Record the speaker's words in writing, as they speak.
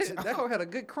That hoe had a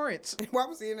good crunch. Why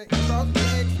was he in it? Cross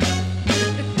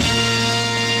legs.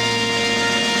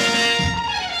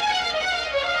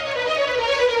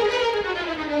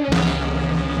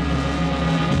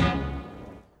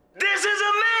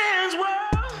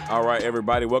 All right,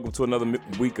 everybody, welcome to another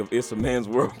week of It's a Man's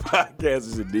World podcast.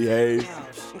 This is D. Hayes. Oh,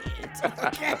 shit.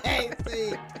 Okay,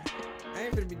 see. I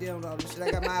ain't finna be dealing with all this shit.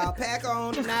 I got my alpaca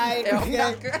on tonight.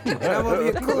 Okay? And I'm over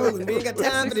here cooling. We ain't got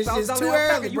time for this shit. It's too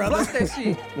early, You brother. bluffed that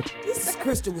shit. This is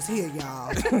Crystal was here,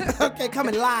 y'all. Okay,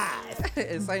 coming live.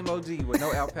 And same OG with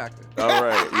no alpaca. All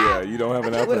right, yeah, you don't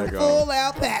have an With a alpaca on. full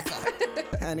alpaca.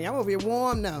 Honey, I'm over here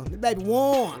warm now. This baby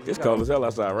warm. It's cold as hell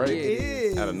outside, right? Yeah, It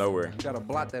is. Out of nowhere. You gotta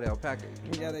blot that alpaca.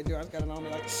 Yeah, they do. I just got it on me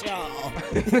like a shawl.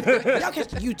 Y'all catch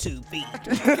the YouTube feed.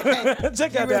 Okay?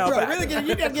 Check out the Bro, alpaca. really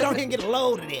you gotta get on here and get a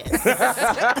load of this.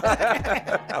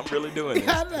 I'm really doing it.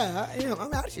 I know.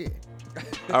 I'm out here.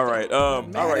 All right, all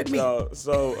Mad right, at me. y'all.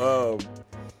 So,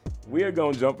 we are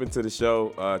gonna jump into the show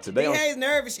today. Big Hayes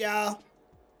nervous, y'all.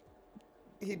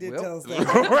 He did Well. tell us that.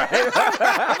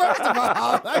 First of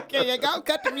all, okay, yeah, go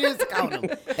cut the music on him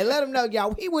and let him know,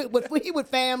 y'all. He with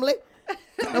family.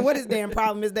 And what his damn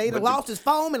problem is? They either lost his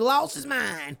phone and lost his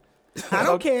mind. I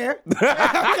don't care.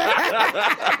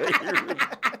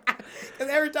 Because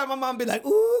every time my mom be like,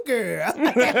 "Ooh, girl,"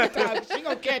 every time she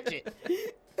gonna catch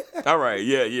it. All right,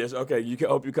 yes, okay.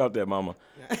 Hope you caught that, mama.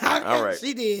 All right.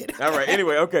 She did. All right.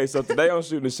 Anyway, okay. So today on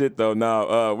Shooting the Shit, though,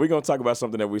 now we're gonna talk about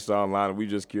something that we saw online, and we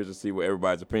just curious to see what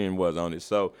everybody's opinion was on it.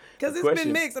 So, Because the it's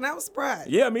question- been mixed, and I was surprised.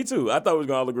 Yeah, me too. I thought we was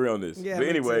gonna all agree on this. Yeah, but me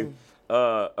anyway, too.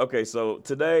 okay. So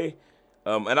today,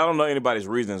 and I don't know anybody's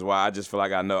reasons why. I just feel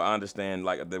like I know. I understand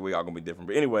like that we all gonna be different.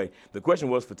 But anyway, the question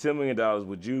was for $10 million,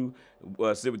 would you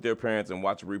sit with your parents and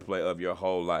watch a replay of your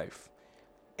whole life?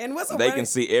 And what's so They funny? can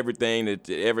see everything that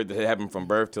happened from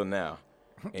birth till now,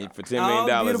 and for $10 million,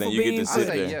 and beautiful you get to beings. I sit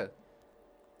say there. yeah.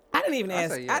 I didn't even I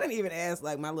ask. say yeah. I didn't even ask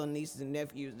like my little nieces and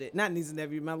nephews. Not nieces and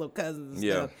nephews, my little cousins and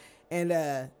Yeah. stuff.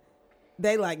 And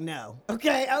they like no.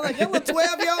 Okay, I was like, your little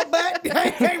 12-year-old butt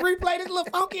can't replay this little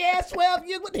funky ass 12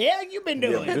 years. What the hell you been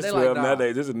doing? Yeah, this They 12 like, nah.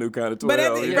 nowadays. This is a new kind of 12. But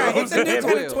at the, you know right, what it's I'm a new saying?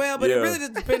 kind of Yeah. 12, but Yeah. it really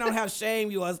just depends on how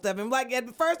shame you are and stuff. And like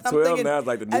at first I'm 12 thinking now is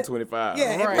like the new 25. Yeah,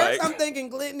 at right? first I'm thinking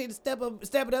Glenn need to step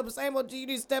it up. Same old G, you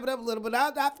need to step it up a little. But I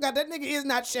forgot that nigga is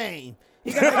not shame.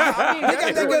 He got that, I mean, he got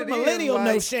that's that what good it is, millennial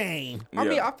no like- shame. I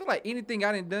mean, Yeah. I feel like anything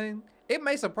I done, it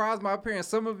may surprise my parents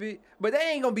some of it, but they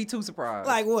ain't gonna be too surprised.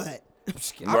 Like what? I'm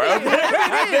just kidding. Right?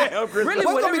 Damn, Chris. really,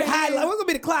 What's gonna be the whatever it highlight? is, What's gonna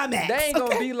be the climax? They ain't gonna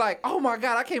Okay? be like, oh my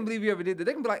God, I can't believe you ever did that.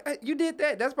 They can be like, hey, you did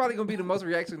that? That's probably gonna be the most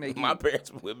reaction they get. My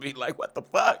parents would be like, what the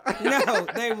fuck? No,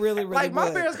 they really like, my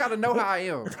would. parents gotta know how I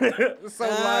am. So,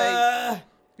 like,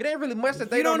 it ain't really much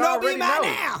that they you don't know me already by know.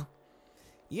 now.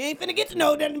 You ain't finna get to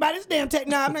know nothing about this damn tech.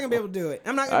 No, I'm not gonna be able to do it.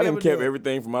 I'm not gonna I be done able to kept do it.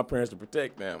 everything from my parents to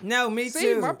protect them. No, me See,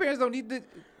 too. my parents don't need to.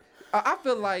 I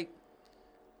feel like,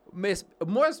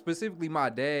 more specifically, my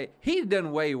dad, he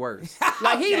done way worse.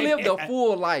 Like, he lived a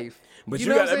full life. But you you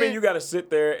know got, what I'm I mean, saying? you got to sit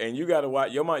there and you got to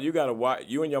watch your mom. You got to watch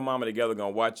you and your mama together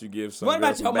gonna watch you give some What about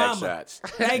girls some your back mama? shots.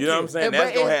 Thank you know what you. I'm saying? But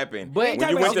That's gonna it- happen. but- When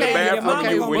you went to the Okay, your bathroom, mama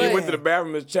gonna when you win. went to the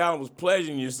bathroom as a child, was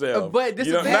pleasuring yourself. But this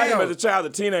you the know, thing, not even though. as a child, a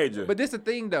teenager. But this the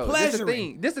thing though.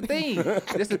 Pleasuring. This the thing.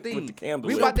 This the thing. the candle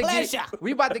we lit. about to Pleasure. get.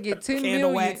 We about to get 10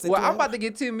 Candle million. wax and Well, I'm 12. about to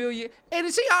get 10 million, and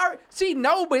she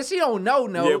know, but she don't know.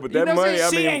 No. yeah, but You that know what I'm money, I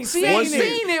saying? mean, ain't She ain't once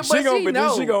seen it, but she gonna, she but then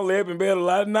know. she gonna lay up in bed a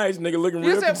lot of nights, nigga, looking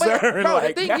You real said, but, concerned. bro,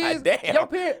 like, the thing God is,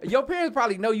 damn. your parents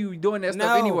probably know you doing that No.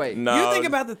 stuff anyway. No. You think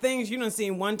about the things you done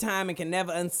seen one time and can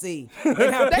never unsee. And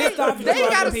how pissed off you They are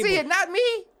gotta with people. see it, not me.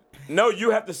 No, you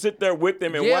have to sit there with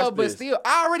them and Yeah, watch but this. still,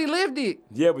 I already lived it.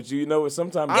 Yeah, but you know what?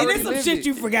 Sometimes I And already there's some lived shit it.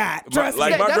 you forgot. Trust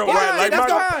like me. my That's grandma, fine, like that's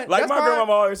my, fine, like that's my fine.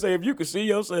 grandma always say, if you could see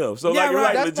yourself. So Yeah, like, right.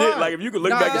 like That's legit, fine. like if you could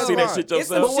look Nah, back and that's see that fine. shit It's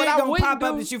some yourself. what shit I gonna wouldn't pop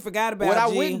up do- that you forgot about. What I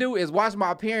G. wouldn't do is watch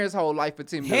my parents' whole life for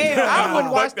 10 million. Hell I wouldn't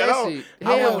no. watch Fuck that I shit. I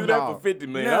Hell wouldn't do that no. for 50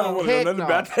 million. No. I don't want to know Heck nothing no.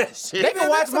 about that shit. They can There's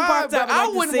watch some mine, parts but I would I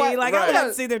like wouldn't to see. watch. Like I would Right. like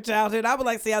to see their childhood. I would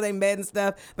like to see how they met and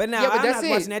stuff. But no, Yeah, but I'm that's not it.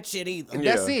 watching that shit either.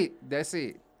 That's Yeah. it. That's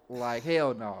it. Like,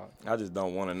 hell no. I just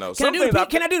don't want to know. Can I, do Some the things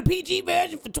can I do the PG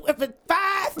version for $5?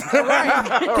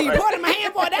 Right. Can you put in my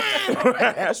hand for a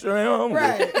dime? I sure am hungry.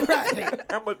 Right.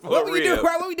 How much for What a would we do? rib?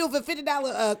 Right, what we do for $50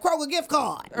 Kroger gift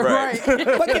card? Right.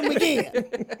 What can we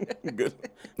get? Good.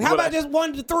 How What about I- just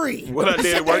 1 to 3? What I did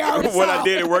Shit at they work, already what I saw.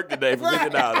 did at work today for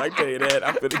Right. $50. I can tell you that.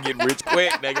 I'm finna get rich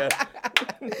quick, nigga.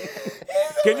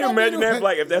 Can you imagine that?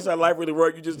 Like, if that's how life really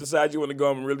work, you just decide you want to go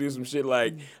home and really do some shit.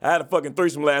 Like, I had a fucking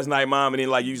threesome last night, mom, and then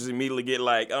like you just immediately get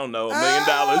like, I don't know, $1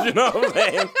 million. You know what I'm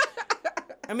saying?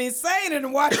 I mean, saying it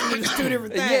and watching it is two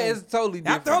different things. Yeah, it's totally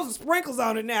I different. throw some sprinkles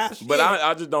on it now. But Shit.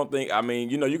 I just don't think. I mean,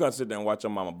 you're gonna sit there and watch your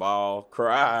mama bawl,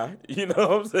 cry. You know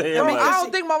what I'm saying? Bro, Like, I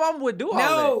don't think my mom would do all that.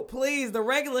 No, please. The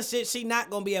regular shit she not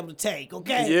gonna be able to take.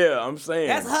 Okay. yeah, I'm saying.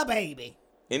 That's her baby.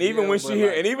 And even Yeah, when but she hear,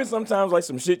 like- and even sometimes like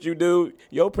some shit you do,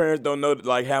 your parents don't know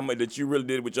like how much that you really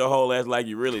did with your whole ass, like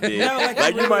you really did. No, like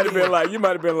like you you might have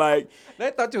really been like,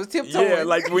 They thought you was tiptoeing. yeah,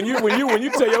 like when you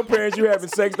tell your parents you having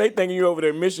sex, they thinking you over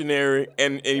there missionary,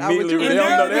 and immediately you they really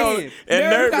don't know, nervous. and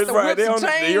Nervous, nervous, got the right? They whips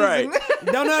don't. and You're chains right. and-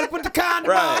 Don't know how to put the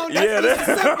condom Right, on. That's yeah, just a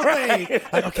that's simple right. thing.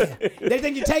 Like, okay. They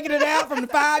think you're taking it out from the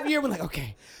 5-year. We're like,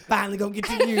 okay, finally gonna get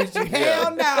to use you.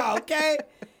 Hell no, okay?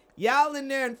 Y'all in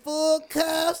there in full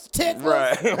cuffs,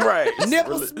 ticklers, Right.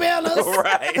 nipple Really- spinners,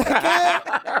 Right. okay?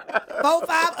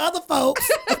 4-5 other folks,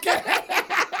 okay?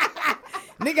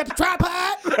 Nigga got the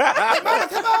tripod. Hey, mama,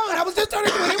 come on. I was just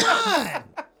turning 21.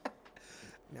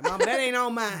 Now, mama, that ain't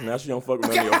on mine. Now she don't fuck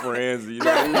with none of your friends. You know?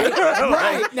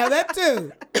 Right. Now that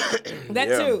too. That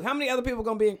Yeah. too. How many other people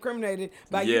gonna be incriminated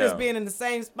by you Yeah. just being in the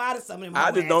same spot as some of them?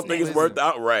 I just don't think it's worth the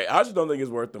outright. I just don't think it's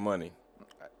worth the money.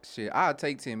 Shit, I'll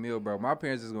take 10 mil, bro. My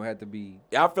parents is gonna have to be.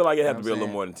 I feel like it has know to be a what I'm little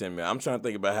saying? more than 10 million. I'm trying to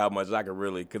think about how much I could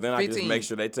really, because then I can just 15. make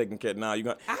sure they taking care. Now you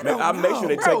gonna, don't I'll make sure know.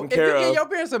 they Bro, taking if you care give of. your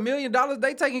parents $1 million,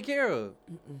 they taken care of.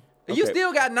 You Okay.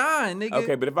 still got 9, nigga.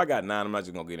 Okay, but if I got 9, I'm not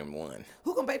just gonna get him 1.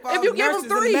 Who gonna pay for all If you the give them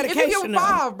nurses and 3, the if you give medication? them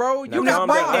 5, bro, you know, got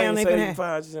calm I down. breakdown. ain't they say been you had-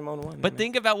 5, just him on the 1. But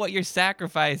think about what you're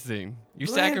sacrificing. You're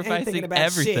Glenn ain't thinking sacrificing about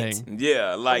everything. shit.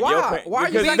 Yeah, like Why? your Why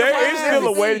you because sacrificing there is still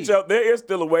a way everything? that there is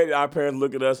still a way that our parents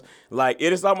look at us. Like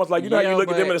it is almost like you know how Yeah, you look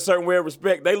at them but- in a certain way of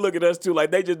respect. They look at us too, like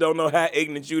they just don't know how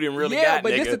ignorant you didn't really Yeah, got,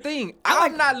 but nigga. this the thing.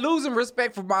 I'm not losing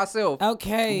respect for myself.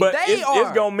 Okay. But They it's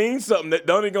are. gonna mean something. That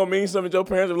don't it gonna mean something that your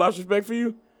parents have lost respect for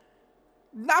you?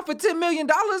 Not for $10 million.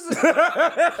 You and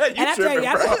I tell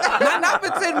you, tripping, bro. not for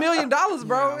 $10 million,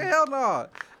 bro. Hell no.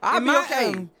 I'll And be my,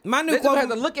 okay. my new They just quote. have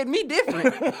to look at me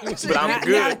different. But I'm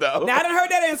good though. Now I done heard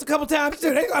that answer a couple times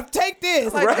too. They gonna take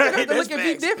this. Like, Right, they have to that's look at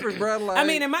me facts. different, bro. Like, I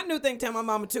mean, and my new thing tell my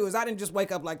mama too is I didn't just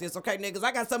wake up like this, okay, niggas?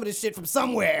 I got some of this shit from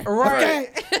somewhere, Right.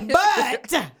 okay?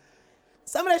 But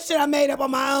some of that shit I made up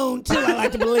on my own too. I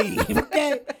like to believe,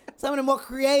 okay? Some of the more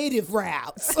creative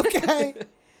routes, okay?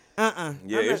 Yeah,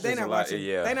 it's they just not a lot. watching.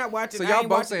 Yeah. They not watching. so I y'all ain't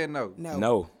both watching. saying no.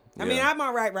 No. I mean, Yeah. I'm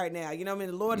all right now. You know what I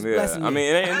mean? The Lord is Yeah, blessing me. I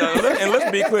mean, it ain't and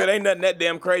let's be clear, it ain't nothing that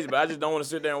damn crazy, but I just don't want to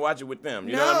sit there and watch it with them.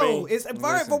 You know what I mean?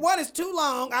 It's for one, it's too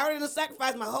long. I already done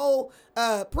sacrificed my whole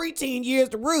preteen years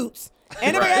to Roots.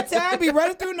 And I got time to be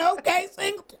running through no okay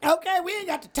single. Okay, we ain't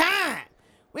got the time.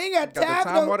 We ain't got Got the time.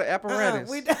 time for or the apparatus.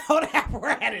 We don't have the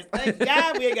apparatus. Thank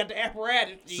God we ain't got the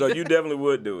apparatus. So you definitely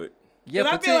would do it. Yeah,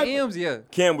 But I for feel 10 like- M's, yeah.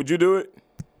 Kim, would you do it?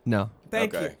 No.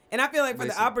 Thank Okay. you. And I feel like for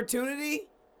Listen. the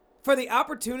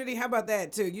opportunity, how about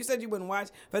that too? You said you wouldn't watch.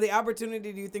 For the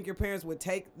opportunity, do you think your parents would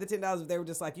take the $10 if they were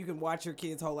just like, you can watch your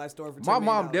kid's whole life story for $10 My million?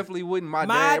 mom definitely wouldn't. My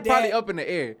My dad probably dad- up in the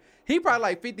air. He probably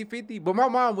like 50-50, but my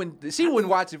mom wouldn't. She wouldn't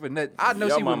watch it for nothing. I know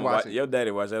Your she wouldn't mama watch it. Your daddy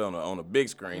watch that on the big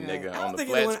screen, nigga, I on don't the think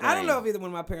flat either one, screen. I don't know if either one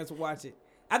of my parents would watch it.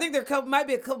 I think there might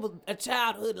be a couple of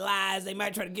childhood lies they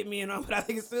might try to get me in on, but I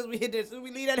think as soon as we hit there, as soon as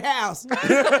we leave that house,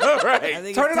 I Right.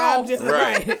 think Turn it's it time off. just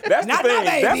Right. right. That's Not the my thing.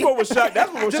 baby. That's what would shock. That's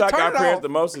what would Just shock turn our it parents off. the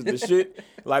most is the shit.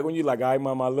 Like when you like, all right,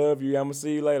 mom, I love you. I'm gonna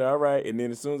see you later. All right. And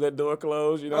then as soon as that door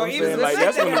closed, you know Or what I'm even saying? some Like shit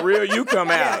that's when the real you come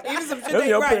out. Yeah, even some shit Them they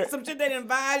your right, parents- some shit they done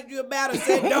advised you about or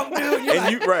said don't do, and, you're And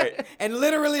like, you right. and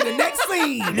literally the next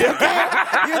scene, okay?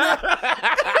 You're like,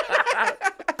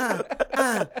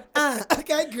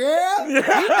 okay, girl, you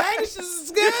think this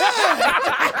is good?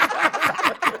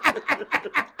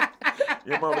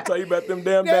 Your mama tell you about them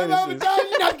damn Your mama danishes. told you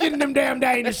you're not getting them damn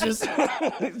Danishes.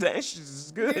 Danishes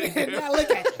is good. Now look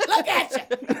at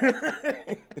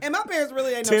you. And my parents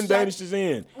really ain't no 10 shock. danishes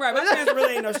in. Right, my parents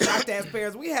really ain't no shocked ass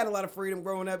parents. We had a lot of freedom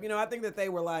growing up. You know, I think that they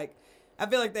were like, I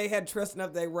feel like they had trust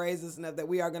enough, they raised us enough that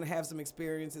we are going to have some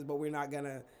experiences, but we're not going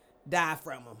to die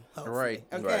from them. Hopefully. Right,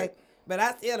 Okay. right. But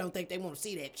I still don't think they want to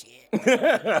see that shit.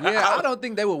 Yeah, I don't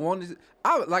think they would want to.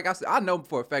 Like I said, I know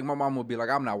for a fact my mom would be like,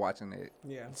 I'm not watching that.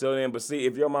 Yeah. So then, but see,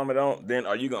 if your mama don't, then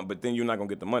are you gonna? But then you're not gonna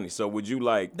get the money. So would you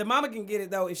like? The mama can get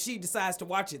it though if she decides to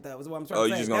watch it though. Is what I'm trying Oh, to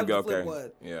you say. just gonna That's go what the okay? flip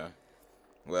was. Yeah.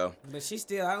 Well, But she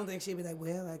still, I don't think she'd be like,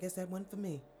 well, I guess that wasn't for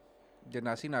me. Yeah,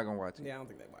 nah, she not gonna watch it. Yeah, I don't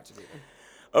think they watch it either.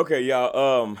 okay,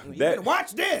 y'all. You That better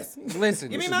watch this. Listen,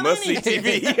 Give me this my is- must see money.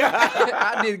 TV.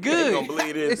 I did good. gonna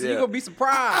believe this, Listen, yeah. you gonna be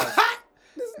surprised.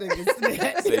 This nigga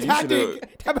Said you I should've- did,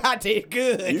 I did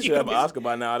good. You should have an Oscar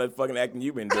by now. All that fucking acting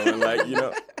you've been doing, like you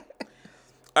know.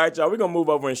 All right, y'all. We're gonna move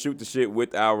over and shoot the shit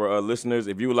with our listeners.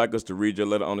 If you would like us to read your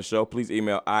letter on the show, please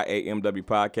email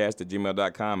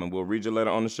iamwpodcast@gmail.com and we'll read your letter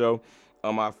on the show.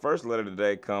 My first letter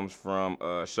today comes from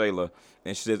Shayla,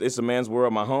 and she says, "It's a man's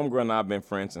world. My homegirl and I have been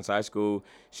friends since high school.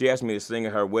 She asked me to sing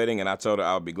at her wedding, and I told her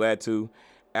I would be glad to.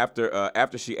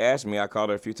 After she asked me, I called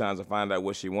her a few times to find out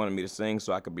what she wanted me to sing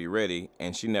so I could be ready,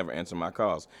 and she never answered my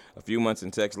calls. A few months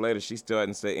and texts later, she still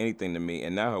hadn't said anything to me,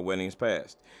 and now her wedding is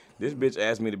past. This bitch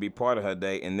asked me to be part of her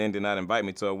day and then did not invite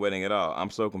me to her wedding at all.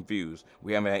 I'm so confused.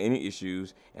 We haven't had any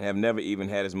issues and have never even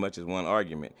had as much as one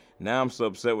argument. Now I'm so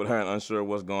upset with her and unsure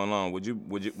what's going on. Would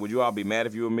you all be mad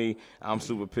if you were me? I'm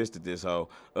super pissed at this hoe.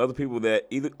 Other people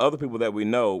that we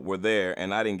know were there,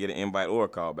 and I didn't get an invite or a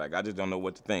call back. I just don't know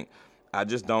what to think. I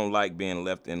just don't like being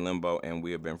left in limbo, and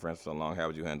we have been friends for so long. How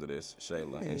would you handle this,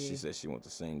 Shayla?" And she says she wants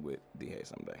to sing with D-Hay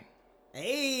someday.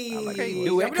 Hey, like we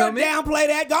duet don't coming. downplay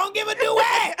that. Don't give a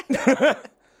duet.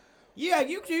 Yeah,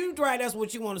 you try. That's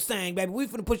what you want to sing, baby. We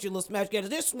finna put you a little smash together.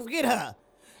 Just forget her.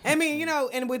 I mean,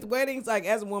 and with weddings, like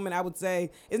as a woman, I would say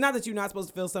it's not that you're not supposed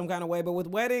to feel some kind of way, but with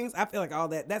weddings, I feel like all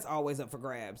that's always up for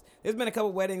grabs. There's been a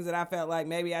couple weddings that I felt like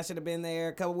maybe I should have been there.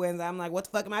 A couple weddings I'm like, what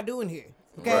the fuck am I doing here?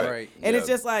 Okay, Right. and it's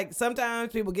Yeah. just like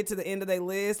sometimes people get to the end of their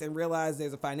list and realize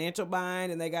there's a financial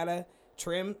bind and they gotta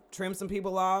trim some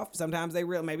people off. Sometimes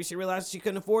maybe she realized she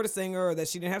couldn't afford a singer or that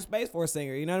she didn't have space for a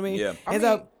singer. You know what I mean? Yeah. And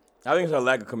so I think it's her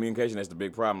lack of communication that's the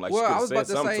big problem. Like, Well, she I could have was said about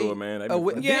to something say, to her,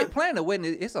 man. Yeah. planning a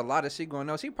wedding, it's a lot of shit going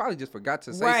on. She probably just forgot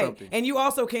to say right. something. And you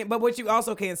also can't, but what you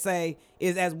also can't say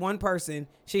is as one person,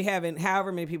 she having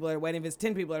however many people at her wedding, if it's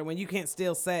 10 people at her wedding, you can't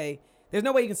still say, there's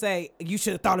no way you can say, you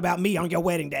should have thought about me on your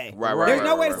wedding day. Right, There's right,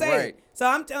 no right, way to right, say right. it. So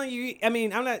I'm telling you, I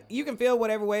mean, you can feel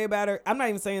whatever way about her. I'm not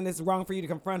even saying this is wrong for you to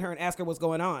confront her and ask her what's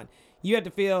going on. You have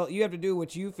to do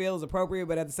what you feel is appropriate,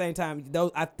 but at the same time,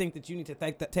 I think that you need to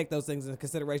take those things into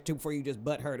consideration too before you just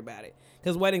butthurt about it.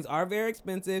 Because weddings are very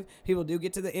expensive. People do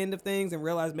get to the end of things and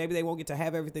realize maybe they won't get to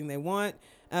have everything they want.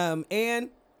 And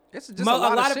It's just a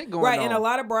lot of shit going right, on. and a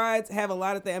lot of brides have a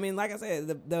lot of things. I mean, like I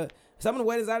said, some of the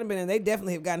weddings I've been in, they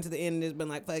definitely have gotten to the end and it's been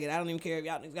like, fuck it, I don't even care if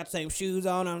y'all niggas got the same shoes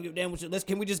on. I don't give a damn what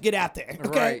can we just get out there?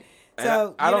 Okay. Right.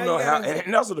 So I don't know you how, gotta- and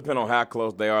it also depends on how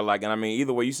close they are. Like, and I mean,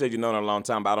 either way, you said you known her a long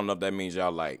time, but I don't know if that means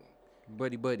y'all like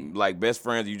best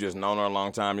friends. You just known her a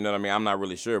long time. You know what I mean? I'm not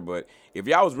really sure, but if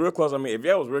y'all was real close,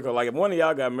 like if one of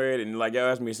y'all got married and like y'all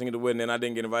asked me to sing at the wedding and I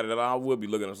didn't get invited at all, I would be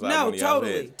looking upside No, one of y'all's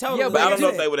totally. heads. Yeah, But I don't know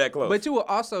if said. they were that close. But you will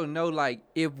also know, like,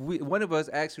 if one of us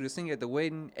asked you to sing at the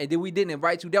wedding and then we didn't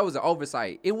invite you, that was an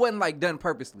oversight. It wasn't like done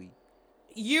purposely.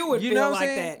 You would You feel know what I'm like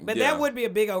saying? that, but Yeah. that would be a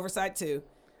big oversight too.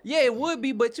 Yeah, it would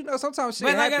be, but sometimes shit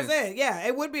But like happens. I said, yeah,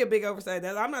 it would be a big oversight.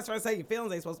 I'm not trying to say your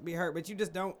feelings ain't supposed to be hurt, but you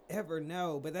just don't ever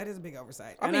know. But that is a big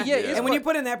oversight. I mean, and yeah, it's and when what- you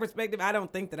put it in that perspective, I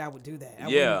don't think that I would do that.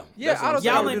 yeah, Yeah, that's I what I'm don't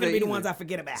saying. Y'all do ain't that gonna be the either. ones I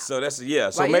forget about. So that's So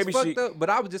Like, maybe it's she. fucked up, but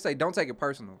I would just say don't take it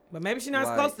personal. But maybe she's not as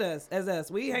Like- close to us as us.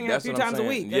 We hang out a That's few what I'm times a saying.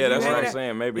 week. Yeah, As you that's what hang I'm out-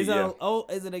 saying. Maybe, is yeah.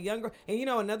 Is it a younger? And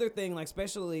another thing, like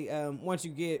especially once you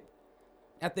get,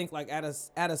 I think like out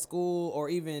of school or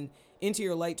even into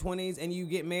your late 20s and you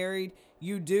get married,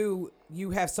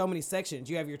 you have so many sections.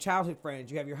 You have your childhood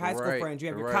friends, you have your high school Right, friends, you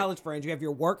have your right. college friends, you have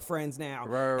your work friends now.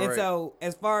 Right, and right. so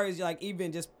as far as like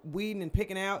even just weeding and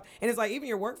picking out, and it's like even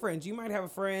your work friends, you might have a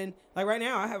friend, like right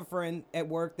now I have a friend at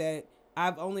work that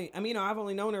I've only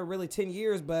known her really 10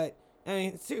 years, but I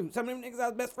mean, shoot, some of them niggas I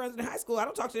was best friends in high school, I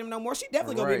don't talk to them no more. She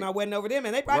definitely gonna be Right. at my wedding over them,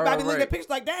 and they probably Right, be looking right. at pictures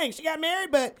like, dang, she got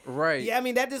married, but Right. yeah, I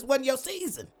mean that just wasn't your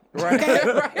season. Right.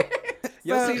 right.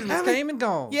 Your So, season I just mean, came and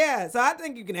gone. Yeah, so I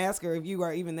think you can ask her if you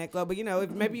are even that close. But if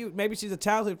maybe she's a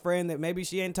childhood friend that maybe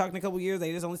she ain't talked in a couple years.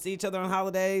 They just only see each other on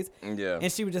holidays. Yeah.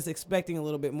 And she was just expecting a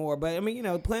little bit more. But I mean,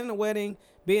 planning a wedding,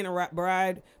 being a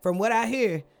bride, from what I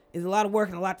hear, is a lot of work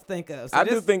and a lot to think of. So I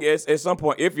do think at some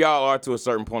point, if y'all are to a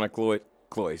certain point of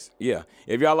Cloyce, yeah.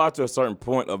 If y'all are to a certain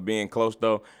point of being close,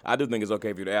 though, I do think it's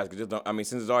okay for you to ask. Just don't. I mean,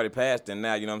 since it's already passed, then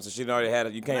now you know what I'm saying. She done already had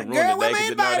it. You can't Like, ruin girl, the where day my 'cause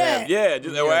you didn't already invite have. Yeah,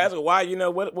 just or ask her why. You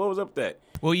know what was up with that?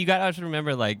 Well, you got to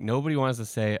remember, like, nobody wants to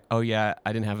say, oh, yeah,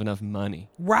 I didn't have enough money.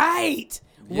 right.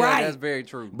 Yeah, Right. that's very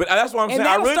true. But that's what I'm And saying.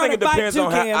 I that'll really think start it a fight depends too,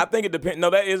 on how. Cam. I think it depends. No,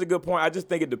 that is a good point. I just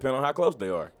think it depends on how close they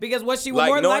are. Because what she was Like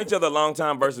more knowing like, each other a long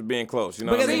time versus being close. You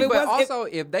know what I Because mean? if it But was- also,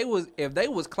 if they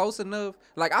was close enough,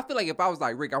 like I feel like if I was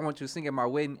like, Rick, I want you to sing at my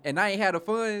wedding, and I ain't had the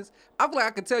funds, I feel like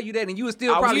I could tell you that, and you would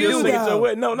still I probably was do singing it. to a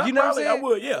wedding. No, not You know what I'm probably. I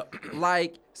saying? would. Yeah.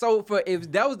 Like, so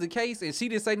if that was the case, and she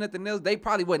didn't say nothing else, they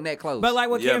probably wasn't that close. but like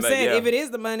what Yeah, Kim but said, yeah. if it is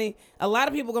the money, a lot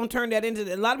of people gonna turn that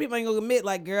into. A lot of people ain't gonna admit,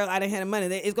 like, girl, I didn't have the money.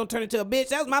 It's gonna turn into a bitch.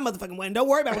 That was my motherfucking wedding. Don't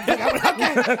worry about what the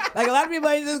fuck Like a lot of people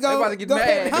ain't just They go. about to get go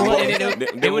mad. ahead. Well, and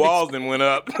it The would walls then went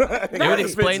up. It would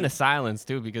explain the silence,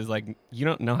 too, because, like, you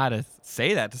don't know how to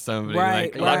say that to somebody.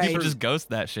 Right, Like, a lot of right. people just ghost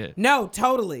that shit. No,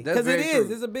 totally. That's Because it very is.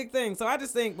 true. It's a big thing. So I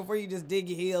just think before you just dig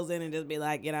your heels in and just be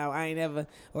like, I ain't ever,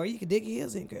 or you can dig your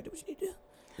heels in, girl. Do what you need to do.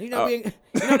 You know,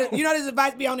 this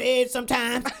advice be on the edge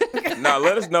sometimes. Now,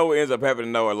 let us know what ends up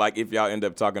happening, or like if y'all end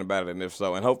up talking about it, and if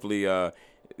so, and hopefully,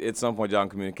 at some point y'all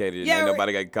communicated. Yeah, and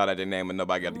nobody got caught out their name, and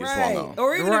nobody got to get swung on.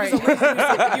 Or even Right. if it's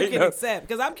a reason you can accept.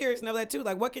 Because I'm curious to know that too.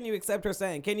 Like, what can you accept her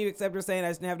saying? Can you accept her saying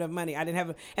I didn't have enough money? I didn't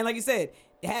have, and like you said,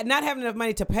 not having enough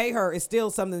money to pay her is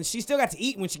still something she still got to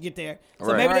eat when she get there. So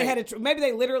Right. maybe they Right. had to, maybe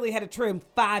they literally had to trim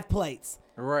 5 plates.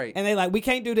 Right. And they like, we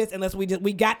can't do this unless we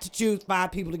got to choose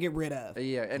 5 people to get rid of.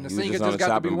 Yeah, and the You was singer just on just the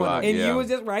got to be chopping one block. of them. And Yeah. you was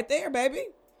just right there, baby.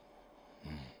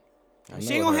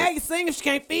 She ain't know gonna it have you sing if she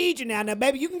can't feed you now. Now,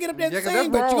 baby, you can get up there Yeah, and 'cause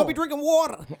sing, that's but you're gonna wrong. be drinking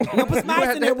water. You're gonna put some You ice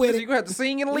have in there with to, it. you gonna have to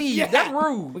sing and leave. Yeah. That's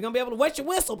rude. We're gonna be able to wet your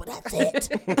whistle, but that's it.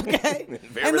 Okay?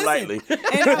 Very and listen, lightly.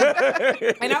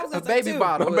 And I was gonna A say baby too,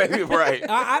 bottle. Baby, right.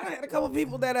 I done had a couple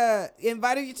people that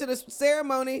invited you to the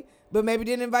ceremony, but maybe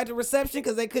didn't invite the reception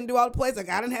because they couldn't do all the plays. Like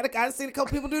I done seen a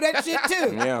couple people do that shit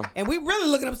too. Yeah. And we really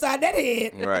looking upside that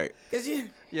head. Right. Cause you,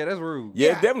 Yeah, that's rude. Yeah,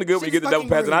 Yeah, it's definitely good when you she's get the double fucking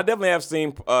pass. And I rude. definitely have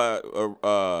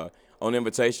seen on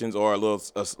invitations or a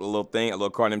little thing, a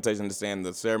little card invitation to saying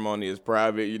the ceremony is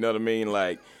private. You know what I mean?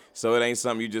 Like, so it ain't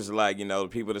something you just like. You know, the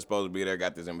people that's supposed to be there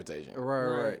got this invitation.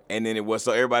 Right. And then it was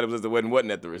so everybody was at the wedding, wasn't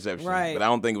at the reception. Right. But I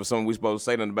don't think it was something we supposed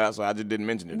to say nothing about, so I just didn't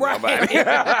mention it. to Right. nobody. You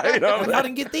know what I'm y'all saying?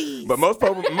 didn't get these. But most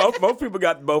people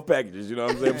got both packages. You know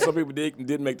what I'm saying? Some people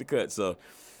did make the cut. So,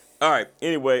 all right.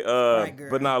 Anyway, Right, girl.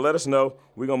 but now let us know.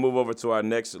 We're gonna move over to our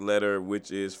next letter,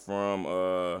 which is from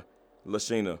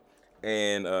Lashina,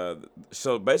 and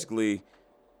so basically,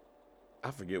 I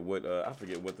forget what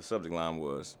the subject line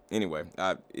was. Anyway,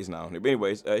 it's not on here. But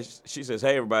anyways, she says,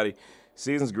 "Hey everybody,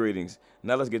 season's greetings.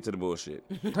 Now let's get to the bullshit.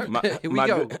 Here we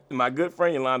go. My good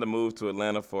friend Yolanda moved to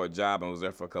Atlanta for a job and was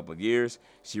there for a couple of years.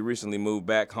 She recently moved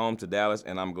back home to Dallas,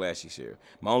 and I'm glad she's here.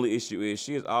 My only issue is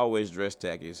she is always dressed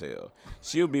tacky as hell.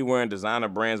 She'll be wearing designer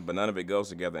brands, but none of it goes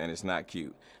together, and it's not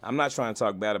cute. I'm not trying to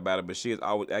talk bad about it, but she is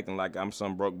always acting like I'm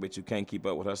some broke bitch who can't keep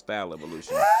up with her style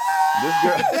evolution.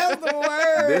 That's the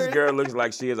word. This girl looks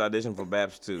like she has auditioned for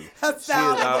BAPS too. A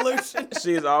style evolution.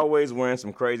 She is always wearing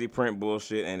some crazy print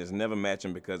bullshit and is never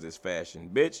matching because it's fashion.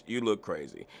 Bitch, you look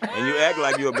crazy, and you act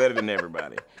like you are better than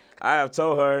everybody. I've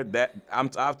told her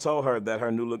that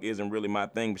her new look isn't really my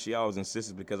thing, but she always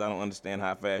insists because I don't understand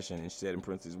high fashion. And she said in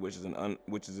parentheses, which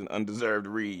is an undeserved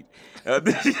read.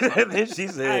 Then she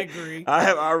said, I agree. I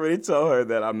have already told her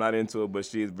that I'm not into it, but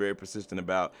she is very persistent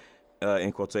about,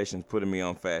 in quotations, putting me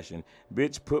on fashion.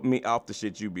 Bitch, put me off the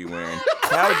shit you be wearing.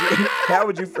 How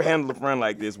would you handle a friend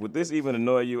like this? Would this even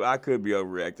annoy you? I could be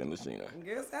overreacting, Lashina.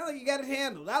 Guess how you got it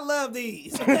handled. I love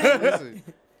these. Listen,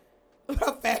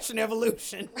 Fashion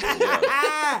evolution.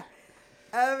 Yeah.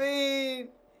 I mean,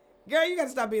 girl, you gotta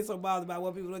stop being so bothered about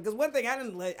what people do. Because one thing I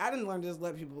didn't learn to just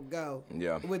let people go.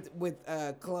 Yeah. With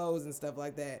clothes and stuff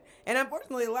like that. And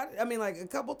unfortunately, a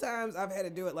couple times I've had to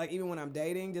do it, like even when I'm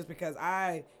dating, just because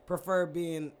I prefer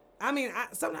being. I mean,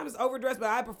 sometimes it's overdressed, but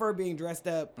I prefer being dressed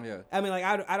up. Yeah. I mean, like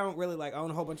I don't really like own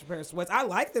a whole bunch of pairs of sweats. I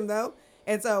like them though.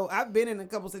 And so I've been in a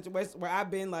couple situations where I've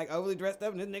been like overly dressed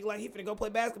up, and this nigga like he finna go play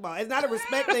basketball. It's not a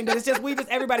respect thing, but it's just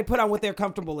everybody put on what they're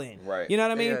comfortable in. Right. You know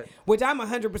what I mean? Yeah. Which I'm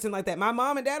 100% like that. My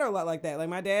mom and dad are a lot like that. Like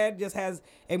my dad just has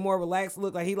a more relaxed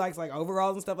look. Like he likes like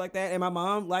overalls and stuff like that. And my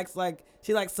mom likes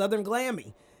she likes Southern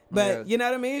glammy. But Yeah. you know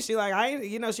what I mean? She like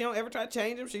she don't ever try to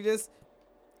change him. She just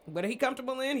whether he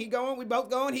comfortable in, he going, we both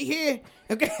going, he here.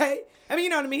 Okay? I mean, you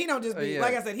know what I mean? He don't just be, Yeah.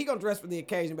 like I said, he gonna dress for the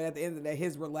occasion, but at the end of the day,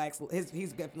 he's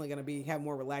definitely gonna have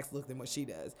more relaxed look than what she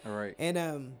does. All right.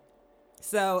 And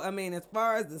so I mean, as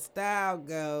far as the style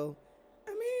go,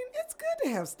 I mean, it's good to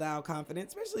have style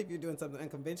confidence, especially if you're doing something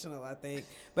unconventional, I think.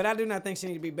 But I do not think she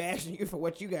need to be bashing you for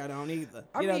what you got on either.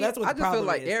 I mean, that's what I the just feel problem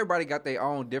like is. everybody got their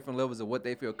own different levels of what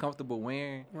they feel comfortable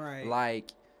wearing. Right.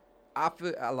 Like, I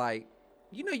feel like,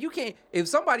 you can't. If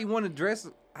somebody want to dress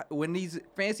when these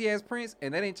fancy ass prints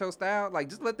and that ain't your style, like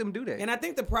just let them do that. And I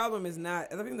think the problem is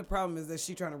that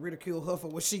she trying to ridicule her for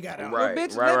what she got on. Right.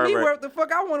 Bitch, let me wear what the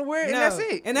fuck I want to wear, and that's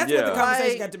it. And that's Yeah. what the conversation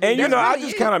Like, got to be. And That's I really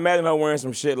just it. kind of imagine her wearing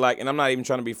some shit like, and I'm not even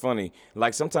trying to be funny.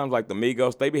 Like sometimes like the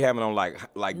Migos, they be having on like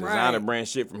designer Right. brand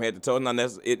shit from head to toe. Not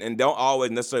it, and don't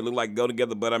always necessarily look like go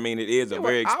together. But I mean, it is a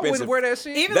very I expensive. wouldn't wear that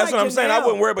shit. Even That's like what I'm saying. I Janelle.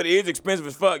 wouldn't wear it, but it is expensive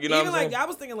as fuck. You know Even what I'm like saying? I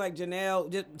was thinking like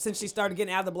Janelle, just since she started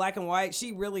getting out of the black and white,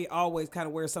 she really always kind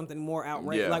of wears something more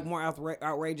outrageous, Yeah. like more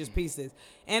outrageous pieces.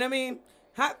 And I mean,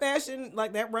 hot fashion,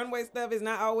 like that runway stuff, is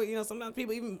not always. Sometimes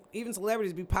people, even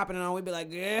celebrities, be popping it on. We be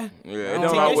like, yeah, Yeah, it Take don't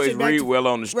that always shit back read to- well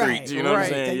on the streets. Right, You know what I'm right.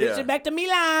 saying? take this Yeah. shit back to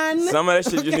Milan. Some of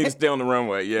that shit just need to stay on the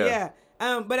runway. Yeah.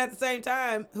 Yeah. But at the same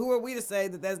time, who are we to say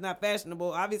that that's not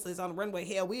fashionable? Obviously, it's on the runway.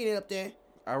 Hell, we ain't up there.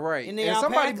 All right. And And, they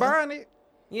somebody alpaca. buying it.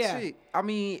 Yeah. Shit. I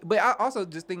mean, but I also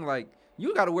just think like,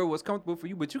 You gotta wear what's comfortable for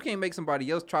you, but you can't make somebody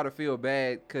else try to feel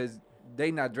bad because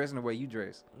they not dressing the way you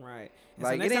dress. Right. And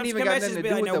Like, so next it ain't time she even come got back, nothing she'll to be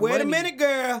do like, with now the wait a money. minute,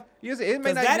 girl. It may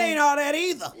Because not that even- ain't all that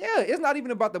either. Yeah, it's not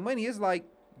even about the money. It's like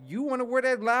you want to wear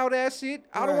that loud ass shit.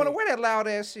 I don't want to Right. wear that loud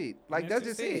ass shit. Like that's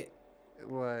just it.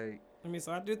 it. Like I mean,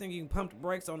 so I do think you can pump the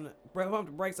brakes on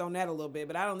that a little bit,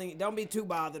 but I don't be too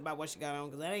bothered about what she got on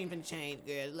because that ain't finna change,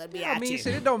 girl. Let me I out mean, you.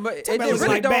 shit, it don't. It Somebody just looks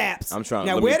really like don't. Babs. I'm trying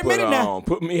now, to wait let a me put her minute now. on.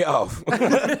 Put me off.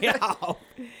 Y'all.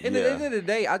 In the end of the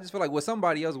day, I just feel like what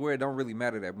somebody else wear don't really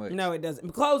matter that much. No, it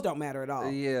doesn't. Clothes don't matter at all.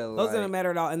 Yeah, Clothes like- don't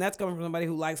matter at all, and that's coming from somebody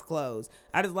who likes clothes.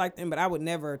 I just like them, but I would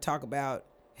never talk about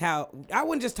how I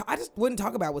just wouldn't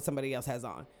talk about what somebody else has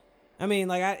on. I mean,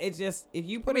 like it's just if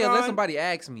you I put mean, it on, unless somebody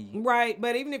asks me. right?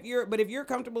 But if you're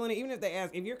comfortable in it, even if they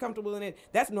ask, if you're comfortable in it,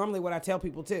 that's normally what I tell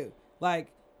people too.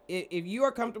 Like if you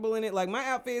are comfortable in it, like my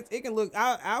outfits, it can look.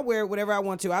 I wear whatever I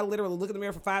want to. I literally look in the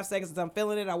mirror for 5 seconds. If I'm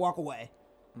feeling it, I walk away.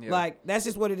 Yeah. Like that's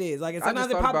just what it is. Like and I just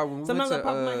sometimes it thought pop. about when we Sometimes went it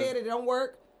pop in my to, head. It don't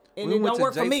work, and we it went don't to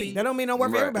work for me. JP. That don't mean it don't work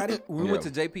for Right. everybody. When we went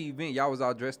Yeah. to JP event, y'all was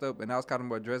all dressed up, and I was kind of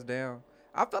more dressed down.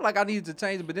 I felt like I needed to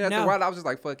change it, but then after No. a while, I was just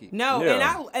like, "Fuck it." No,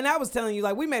 Yeah. and I was telling you,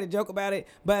 like we made a joke about it,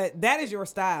 but that is your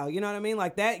style. You know what I mean?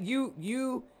 Like that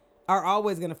you are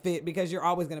always gonna fit because you're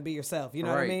always gonna be yourself. You know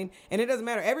what I Right. mean? And it doesn't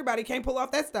matter. Everybody can't pull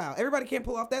off that style. Everybody can't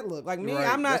pull off that look. Like me, Right.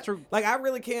 I'm not That's true. like I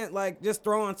really can't like just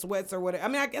throw on sweats or whatever. I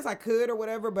mean, I guess I could or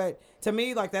whatever, but to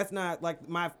me, like that's not like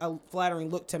my a flattering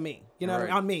look to me. You know what I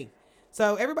mean? Right. On me.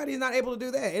 So everybody's not able to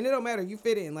do that, and it don't matter. You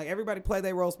fit in. Like everybody play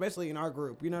their role, especially in our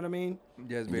group. You know what I mean?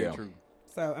 That's very Yeah. true.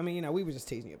 So I mean, you know, we were just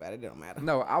teasing you about it. It don't matter.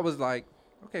 No, I was like,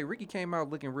 okay, Ricky came out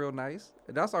looking real nice.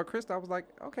 And I saw Krista. I was like,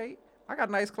 okay, I got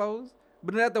nice clothes.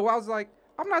 But then after a while, I was like,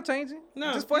 I'm not changing.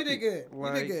 No, just fuck you did it. good. You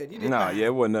Like, did good. You did Nah, fine. yeah,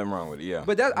 it wasn't nothing wrong with it. Yeah.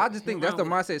 But that I just think that's the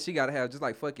Wrong mindset she gotta have. Just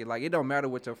like fuck it. Like it don't matter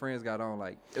what your friends got on.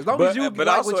 Like as long as you like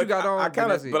also, what you got on. I then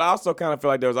kind that's of, it. but I also kind of feel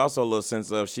like there was also a little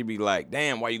sense of she be like,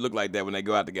 "Damn, why you look like that?when they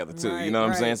go out together too?" Right, you know what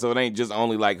right. I'm saying? So it ain't just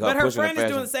only like her But her pushing friend the is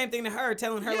fashion. doing the same thing to her,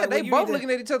 telling her yeah, like, they well, you both need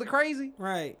looking at each other crazy.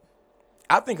 right.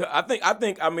 I think.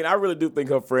 I mean, I really do think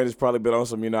her friend has probably been on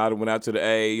some. You know, I went out to the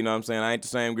A. You know what I'm saying? I ain't the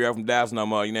same girl from Dallas no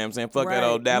more. You know what I'm saying? Fuck that Right.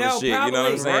 old Dallas No, shit. You know what I'm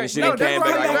probably. saying? And she Right. done No, came that's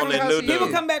back right. like on that That's new how she People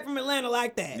dude. come back from Atlanta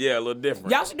like that. Yeah, a little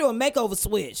different. Y'all should do a makeover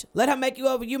switch. Let her make you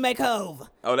over, you make her over.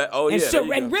 Oh, that. Oh, And, yeah. there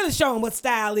you and go. really show them what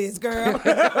style is, girl.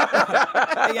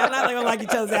 Y'all not gonna like each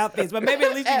other's outfits, but maybe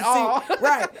at least you At can all. see.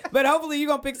 Right. But hopefully you're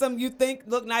gonna pick something you think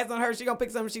look nice on her. She gonna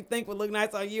pick something she think would look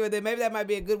nice on you, and then maybe that might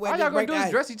be a good way All to y'all gonna break do the is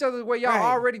ice. dress each other the way y'all Right.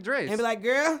 already dressed. And be like,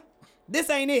 girl, this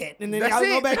ain't it. And then That's y'all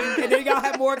go it. back and then y'all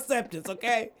have more acceptance,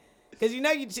 okay? Because you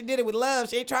know she did it with love.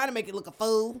 She ain't trying to make it look a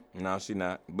fool. No, she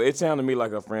not. But it sounded to me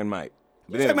like her friend might.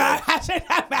 But Talking anyway.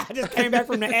 about, I just came back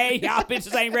from the A. Y'all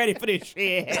bitches ain't ready for this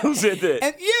shit. Who said that?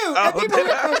 And you, Oh, and people,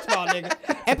 first of all, nigga,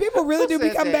 and people really do be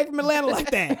said coming that? back from Atlanta like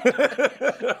that.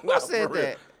 Who said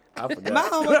that? I forgot. My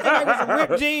homie came back with some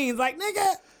ripped jeans, like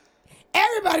nigga.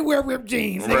 Everybody wear ripped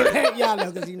jeans. Right. Y'all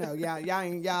know, cause you know, y'all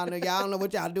don't know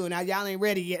what y'all doing. Now y'all ain't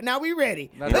ready yet. Now we ready.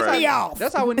 Now, Let's that's be how- off.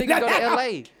 That's how when niggas go to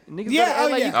LA. Niggas Yeah, go oh,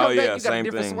 to LA, yeah. you come Oh, back, yeah, you got a same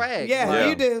different thing. swag. Yeah, Yeah.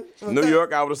 you do. New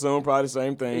York, I would assume probably the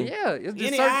same thing. Yeah, it's Any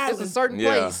a certain, island. it's a certain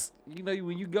Yeah. place. You know,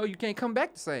 when you go, you can't come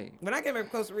back the same. When I came back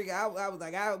from Costa Rica, I was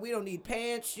like, we don't need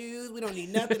pants, shoes, we don't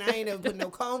need nothing. I ain't never put no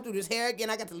comb through this hair again.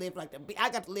 I got to live I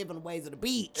got to live on the ways of the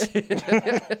beach.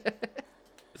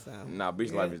 So Nah,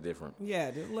 beach life is different. yeah,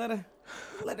 just let her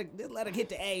hit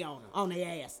the A on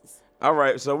their asses. All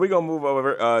right, so we're going to move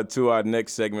over to our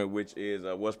next segment, which is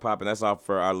What's Poppin'. That's all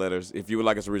for our letters. If you would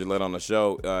like us to read your letter on the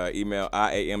show, email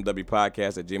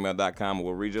iamwpodcast@gmail.com, and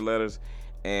we'll read your letters.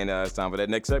 And it's time for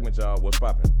that next segment, y'all. What's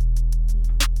Poppin'?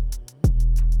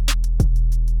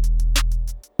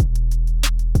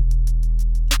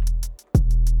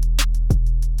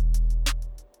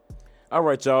 All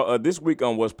right, y'all. This week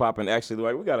on What's Poppin', actually,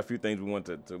 like we got a few things we want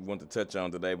to touch on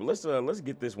today, but let's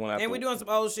get this one out. And we're doing some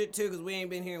old shit too, because we ain't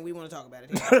been here and we want to talk about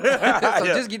it. So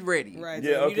Yeah. just get ready. Right.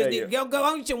 Yeah, So you just okay, need, go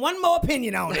on, get your one more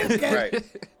opinion on it. Okay? Right.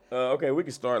 Okay, we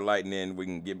can start light and then we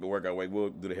can work our way. We'll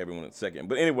do the heavy one in a second.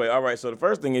 But anyway, all right. So the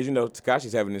first thing is,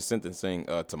 Tekashi's having his sentencing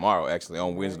tomorrow, actually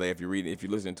on Wednesday. If you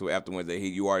listen to it after Wednesday,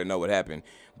 you already know what happened.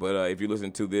 But if you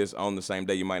listen to this on the same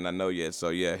day, you might not know yet. So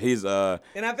yeah, he's And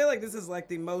I feel like this is like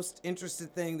the most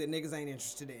interested thing that niggas ain't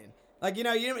interested in. Like, you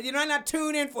might not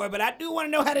tune in for it, but I do want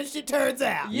to know how this shit turns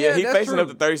out. Yeah, he that's facing true. up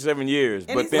to 37 years.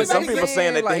 And But he's then some somebody people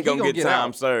saying that like, he gonna he get gonna get time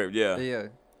out. served. Yeah. Yeah.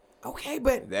 Okay,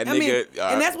 but That I mean,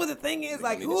 nigga, and that's what the thing is.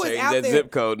 Like, need who to is change out that there?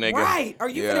 zip code, nigga. Right? Are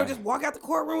you Yeah. gonna just walk out the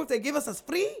courtroom if they give us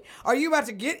free? Are you about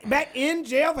to get back in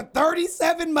jail for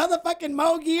 37 motherfucking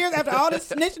more years after all this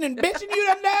snitching and bitching you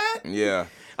done done? Yeah.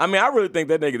 I mean, I really think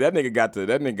that nigga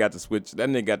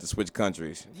got to switch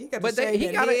countries. He got But to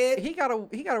shave that head. he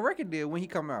got a record deal when he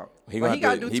come out. He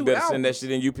got to do he 2 better albums. send that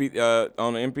shit in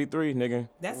on the MP3, nigga.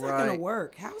 That's not gonna Right.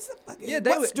 work. How is it fucking? Yeah,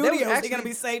 what studios they actually gonna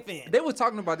be safe in? They were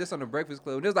talking about this on the Breakfast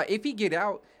Club. It was like, if he get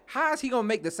out, how is he gonna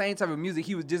make the same type of music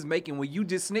he was just making when you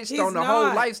just snitched He's on the not.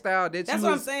 whole lifestyle that That's you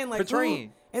what was I'm saying. Like,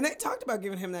 portraying? and they talked about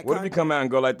giving him that. What if he contract. come out and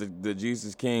go like the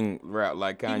Jesus King route,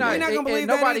 like He Kanye? not, You're not gonna and believe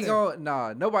that nobody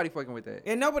either. nobody fucking with that.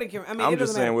 And nobody can. I mean, I'm it just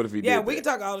doesn't saying, matter. what if he Yeah, did we that?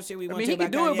 can talk all the shit we want mean, to he can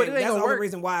about do it, but it Kanye. ain't That's gonna the only work.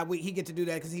 reason why he get to do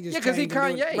that because he just Yeah, because he changed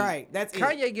and do it. Kanye. Right. That's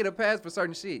Kanye it. get a pass for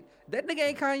certain shit. That nigga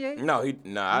ain't Kanye. No,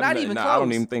 Not even I don't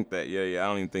close. even think that. Yeah, I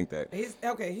don't even think that. He's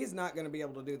okay. He's not gonna be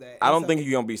able to do that. I And don't so- think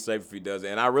he's gonna be safe if he does it.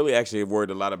 And I really actually have worried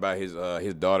a lot about his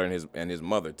daughter and his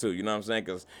mother too. You know what I'm saying?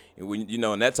 Because when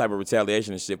in that type of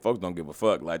retaliation and shit, folks don't give a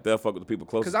fuck. Like they'll fuck with the people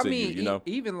closest Because I to mean, you. You know?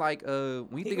 even like when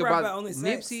you He think can rap about about only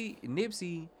sex.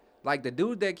 Nipsey, like the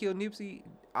dude that killed Nipsey,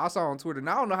 I saw on Twitter. And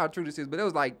I don't know how true this is, but it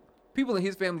was like people in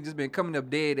his family just been coming up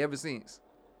dead ever since.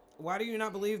 Why do you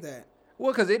not believe that?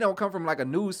 Well, because it don't come from like a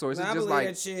news source. Nah, It's I just believe like,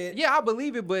 that shit. yeah, I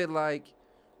believe it, but like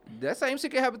that same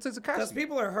shit can happen to Because Tekashi.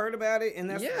 people are hurt about it, and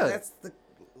that's Yeah. that's the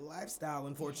lifestyle,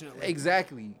 unfortunately.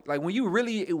 Exactly. Like when you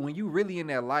really in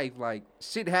that life, like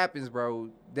shit happens, bro.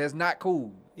 That's not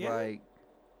cool. Yeah. Like,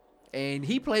 and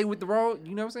he played with the wrong.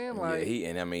 You know what I'm saying? Like,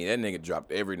 I mean that nigga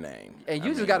dropped every name. and I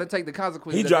you just mean, got to take the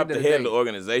consequences. He at dropped the the end head of of the the day.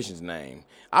 organization's name.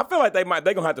 I feel like they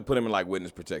gonna have to put him in like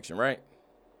witness protection, right?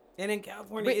 And in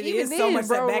California, But it even is so then, much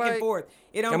bro, back like- and forth.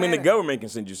 It don't I mean, the matter. government can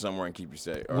send you somewhere and keep you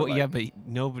safe. or Well, like- yeah, but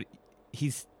nobody.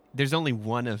 There's only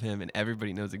one of him, and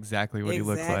everybody knows exactly what he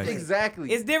looks like.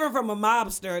 Exactly. It's different from a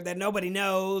mobster that nobody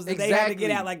knows that they have to get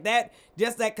Exactly. out like that.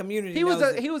 Just that community. He was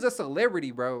knows a it. he was a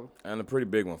celebrity, bro. And a pretty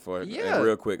big one for it. Yeah. And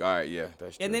real quick. All right, yeah,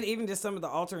 that's true. And then even just some of the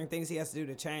altering things he has to do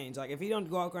to change. Like if he don't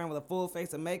walk around with a full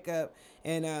face of makeup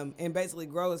and basically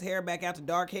grow his hair back out to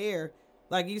dark hair,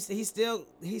 like he's still.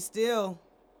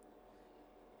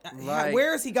 Like,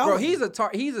 where is he going? Bro, he's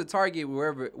a target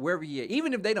wherever he is.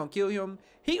 Even if they don't kill him,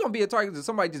 he gonna be a target to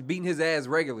somebody just beating his ass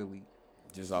regularly.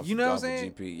 just off, You know what I'm off the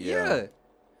saying? GP, Yeah.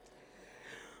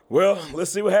 Well,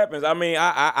 let's see what happens. I mean,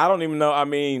 I don't even know. I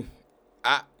mean,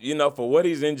 for what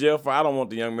he's in jail for, I don't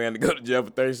want the young man to go to jail for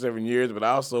 37 years. But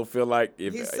I also feel like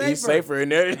if He's he's safer. safer in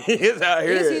there than he is out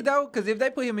here. Is he though? Because if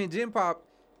they put him in Gym Pop,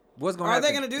 what's gonna Are happen?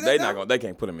 they gonna do that? though? They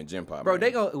can't put him in gym pop. Bro,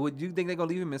 man. would you think they're gonna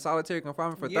leave him in solitary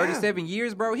confinement for Yeah. 37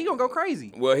 years, bro? He gonna go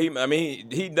crazy. Well, he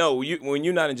when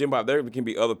you're not in gym pop, there can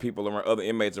be other people around, other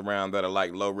inmates around that are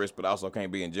like low risk, but also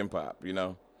can't be in gym pop. You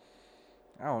know.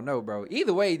 I don't know, bro.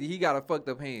 Either way, he got a fucked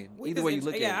up hand. We Either just way you int-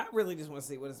 look yeah, at it. I really just want to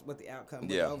see what the outcome, what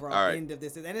Yeah, the overall all right. end of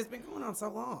this is, and it's been going on so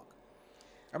long.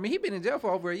 I mean, he been in jail for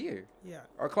over a year Yeah.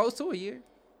 or close to a year.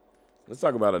 Let's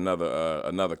talk about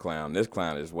another clown. This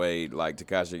clown is way like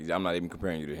Tekashi. I'm not even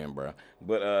comparing you to him, bro.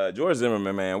 But George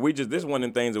Zimmerman, man, this one of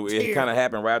them things that it kind of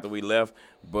happened right after we left,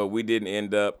 but we didn't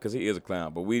end up because he is a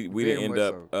clown. But we Very didn't end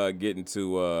much up getting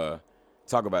to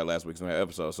talk about it last week's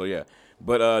episode. So yeah,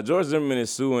 but George Zimmerman is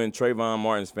suing Trayvon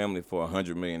Martin's family for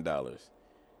 $100 million.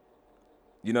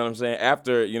 You know what I'm saying?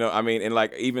 After and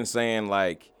like even saying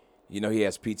like. He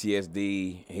has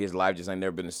PTSD. His life just ain't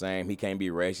never been the same. He can't be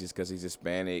racist because he's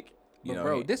Hispanic. But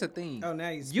bro, this a thing. Oh, now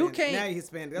he's You Hispanic. can't- Now he's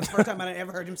Hispanic. That's the first time I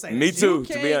ever heard him say that. Me shit. too.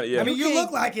 To be can't- honest, yeah. I mean, you can't-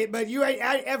 look like it, but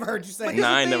I ain't ever heard you say But it. this Nah,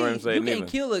 I the ain't never thing. heard him say it You neither. can't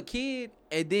kill a kid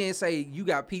and then say you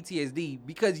got PTSD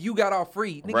because you got off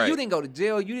free. Nigga, Right. you didn't go to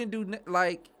jail. You didn't do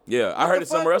like. Yeah, I What heard the it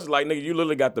somewhere fuck? else. Like, nigga, you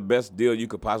literally got the best deal you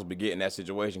could possibly get in that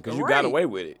situation because you got Right. away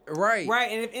with it. Right.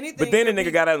 Right, and if anything, But then the your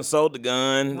nigga got out and sold the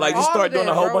gun. Like, just All started of doing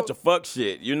a that, whole bro. bunch of fuck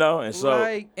shit, And so,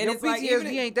 like, And your it's like, PTSD even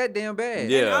if- ain't that damn bad.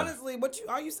 Yeah. And honestly,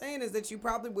 all you saying is that you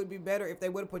probably would be better if they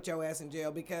would have put your ass in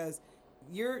jail because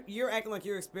you're acting like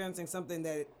you're experiencing something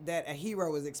that a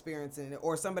hero is experiencing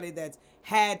or somebody that's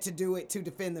had to do it to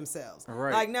defend themselves.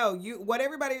 Right. Like no, what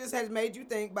everybody just has made you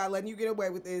think by letting you get away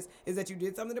with this is that you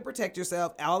did something to protect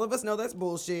yourself. All of us know that's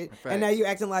bullshit. Facts. And now you're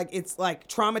acting like it's like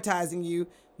traumatizing you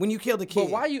when you killed a kid.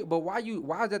 But why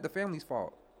is that the family's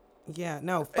fault? Yeah,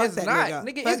 no, fuck It's that not, nigga.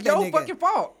 nigga. Fuck It's that your nigga. fucking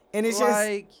fault. And it's just-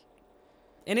 like,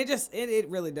 And it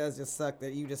really does just suck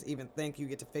that you just even think you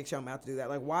get to fix your mouth to do that.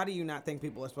 Like, why do you not think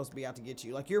people are supposed to be out to get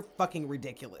you? Like, you're fucking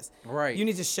ridiculous. Right. You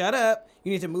need to shut up.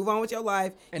 You need to move on with your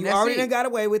life. And You that's already it. done got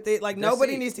away with it. Like, That's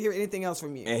nobody it. needs to hear anything else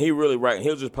from you. and he really right.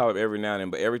 He'll just pop up every now and then,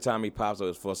 but every time he pops up,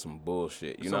 it's for some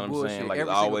bullshit. You know Some what I'm saying? bullshit, Like, it's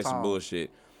every single always some time.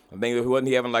 bullshit. I think wasn't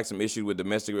he having like some issue with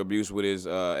domestic abuse with his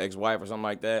ex-wife or something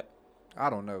like that? I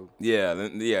don't know. Yeah,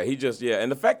 and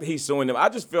the fact that he's suing them, I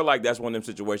just feel like that's one of them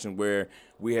situations where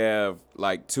we have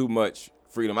like too much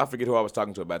freedom. I forget who I was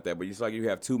talking to about that, but it's like you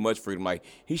have too much freedom. Like,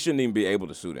 he shouldn't even be able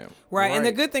to sue them. Right. And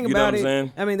the good thing You know about what I'm it,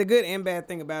 saying? I mean, the good and bad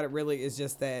thing about it really is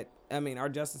just that, I mean, our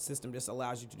justice system just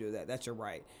allows you to do that. That's your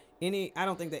right. I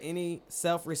don't think that any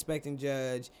self-respecting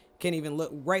judge can even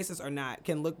look, racist or not,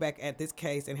 can look back at this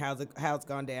case and how it's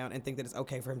gone down and think that it's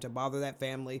okay for him to bother that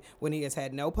family when he has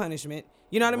had no punishment.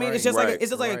 You know what I mean? It's just like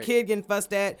a kid getting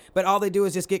fussed at, but all they do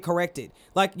is just get corrected.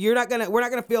 Like, we're not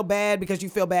gonna feel bad because you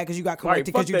feel bad because you got corrected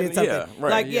because you did something. Yeah,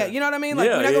 right. You know what I mean? Like,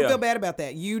 we're not gonna feel bad about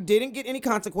that. You didn't get any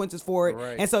consequences for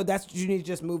it, and so that's what you need to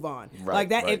just move on. Right, like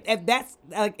that. right. If that's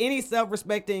like any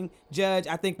self-respecting judge,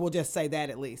 I think will just say that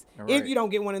at least. Right. If you don't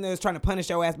get one in there that's trying to punish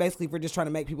your ass, basically for just trying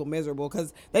to make people miserable,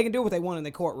 because they can do what they want in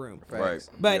the courtroom. Right.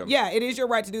 But yeah, it is your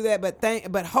right to do that.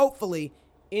 But hopefully,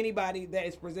 anybody that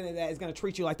is presented that is going to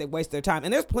treat you like they waste their time.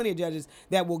 And there's plenty of judges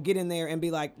that will get in there and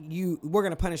be like, we're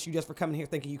going to punish you just for coming here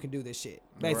thinking you can do this shit,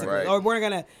 basically. Right. Or you're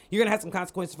going to have some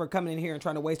consequences for coming in here and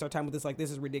trying to waste our time with this. Like,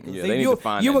 this is ridiculous. Yeah, So they need to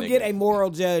find you that will get nigga. a moral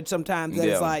judge sometimes that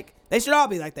is Yeah. like, they should all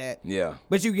be like that. Yeah.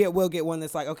 But will get one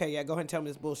that's like, okay, yeah, go ahead and tell me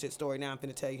this bullshit story. Now I'm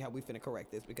finna tell you how we finna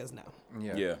correct this, because no.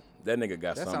 Yeah. That nigga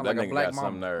got That some. sound That like a nigga black got some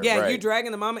mama. nerve. Yeah, right. you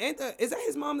dragging the mama. Is that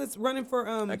his mom that's running for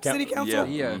city council?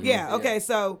 Yeah. Yeah. Okay.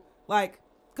 So like,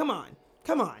 come on.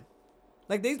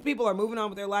 Like, these people are moving on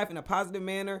with their life in a positive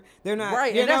manner. They're not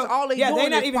Right, you and know, that's all they yeah, doing they're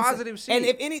not is even positive shit. And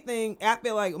if anything, I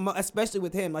feel like, especially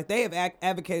with him, like, they have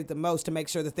advocated the most to make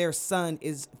sure that their son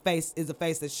is a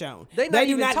face that's shown. They not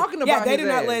do even talking Yeah, about they his do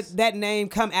not ass. let that name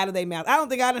come out of their mouth. I don't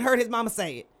think I done heard his mama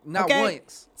say it. Not okay?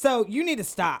 once. So you need to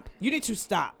stop.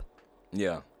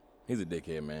 Yeah. He's a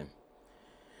dickhead, man.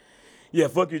 Yeah,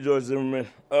 fuck you, George Zimmerman.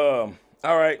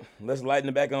 All right, let's lighten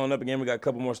it back on up again. We got a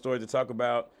couple more stories to talk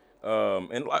about.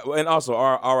 And also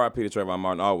R.I.P. to Trayvon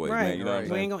Martin always, Right. man. You know what I'm We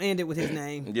saying? ain't gonna end it with his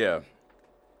name. Yeah.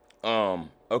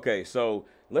 Okay, so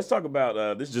let's talk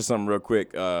about this is just something real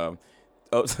quick.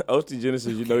 O.T.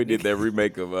 Genesis, you know, he did that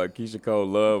remake of Keisha Cole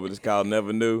Love, but it's called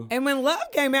Never Knew. And when Love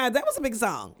came out, that was a big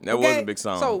song. That was a big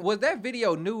song. So was that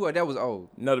video new or that was old?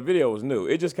 No, the video was new.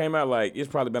 It just came out it's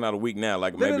probably been out a week now.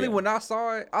 Like Literally, maybe when I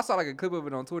saw it, I saw like a clip of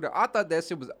it on Twitter. I thought that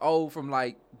shit was old from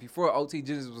like before OT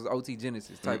Genesis was OT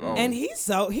Genesis type old. And he is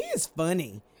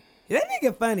funny. That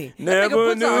nigga funny. Never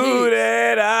puts out knew hits.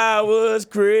 that I was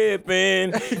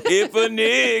crippin'. If a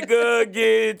nigga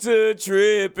get to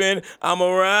trippin', I'm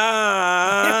around.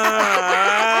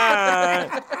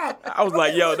 I was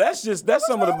like, yo, that's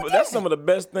some of the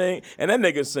best thing. And that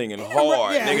nigga singing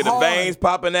hard. Yeah, nigga, hard. the veins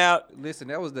popping out. Listen,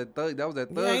 that was that thug ain't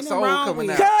soul nothing wrong coming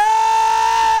with out.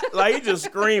 it. Like he just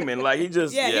screaming. Like he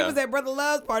just Yeah, he was at Brother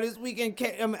Love's party this weekend,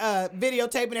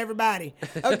 videotaping everybody.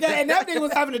 Okay, and that nigga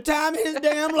was having the time of his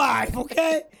damn life.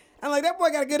 Okay, I'm like, that boy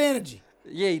got a good energy.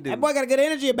 Yeah, he did. That boy got a good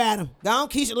energy about him. Go on,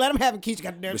 Keisha, let him have it. Keisha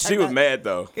got the damn. But she was mad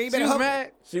though. You She better was hope-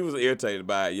 mad She was irritated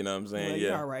by it, you know what I'm saying? Well, Yeah.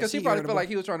 you're all right. because she probably irritable. felt like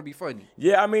he was trying to be funny.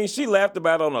 Yeah, I mean, she laughed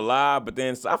about it on the live, but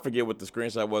then I forget what the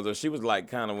screenshot was. Or she was like,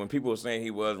 kind of when people were saying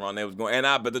he was wrong, they was going.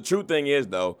 But the true thing is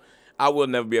though, I will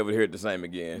never be able to hear it the same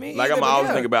again. Me Like either, I'm but always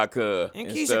yeah. think about Cuz. And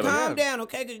instead Keisha, of- calm down,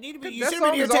 okay? Because you That should have song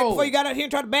been is irritated old. before you got out here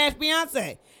and tried to bash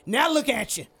Beyonce. Now look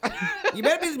at you. You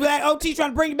better be like OT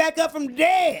trying to bring you back up from the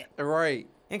dead. Right.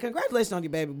 And congratulations on your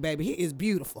baby. He is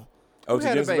beautiful. OT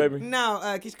had a Genesis, baby? baby? No,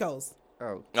 Keisha Cole's.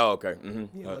 Oh. Oh, okay.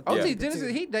 Mm-hmm. Yeah, OT yeah.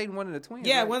 Genesis, he dating one of the twins.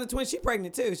 Yeah, right? one of the twins. She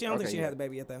pregnant too. She don't think Okay, she yeah. had the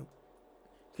baby yet though.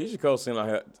 Keisha Cole seemed like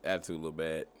her attitude a little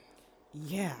bad.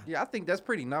 Yeah. Yeah, I think that's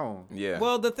pretty known. Yeah.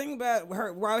 Well, the thing about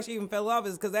her, why she even fell off,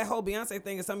 is because that whole Beyonce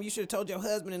thing is something you should have told your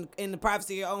husband in the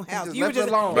privacy of your own house. just You left it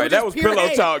alone. it Right, that just was pure pillow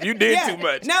hate. talk. You did too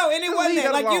much. No, and it Just wasn't leave that.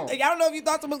 it Like alone. I don't know if you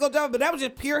thought someone was gonna jump, but that was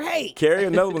just pure hate. Carrie,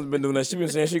 another one's been doing that. She been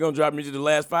saying she gonna drop me to the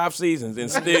last 5 seasons,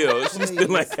 and she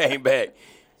still ain't came back.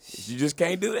 You just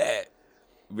can't do that.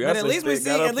 But at least we see,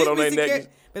 Carrie.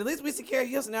 but at least we see Carrie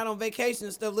Hilson out on vacation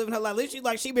and stuff, living her life. At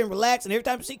least she been relaxing. Every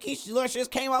time she see Keisha, she looks, she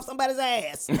just came off somebody's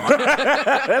ass.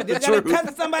 That's the Just got to truth.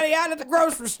 cut somebody out at the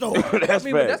grocery store. That's I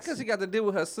mean, but that's facts. because she got to deal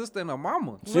with her sister and her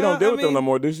mama. She don't Well, deal I with them mean- no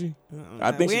more, do she?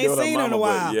 I think we she ain't deal with her seen her in mama, a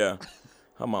while. but yeah.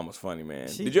 Her mama's funny, man.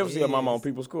 She Did you ever see her mama is. on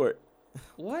People's Court?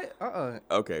 What?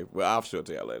 Okay, well, I'll show it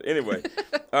to y'all later. Anyway,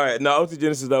 all right, no, OT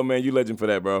Genesis, though, man, you legend for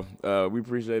that, bro. We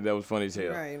appreciate it. That was funny as hell.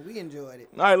 Right, we enjoyed it.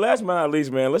 All right, last but not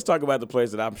least, man, let's talk about the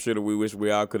place that I'm sure that we wish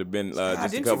we all could have been just a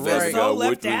didn't couple you feel days so ago.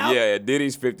 left out?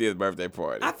 Diddy's 50th birthday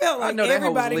party. I felt like know that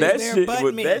hoe was everybody lit. was there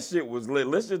but me. That shit was lit.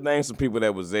 Let's just name some people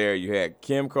that was there. You had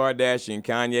Kim Kardashian,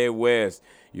 Kanye West.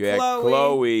 You had Chloe.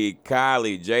 Chloe,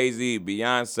 Kylie, Jay-Z,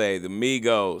 Beyonce, the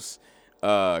Migos.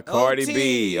 Cardi OT,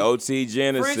 B, OT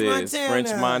Genesis, French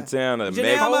Montana.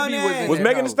 Janelle Monáe. Was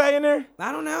Megan Thee Stallion there?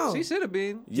 I don't know. She should have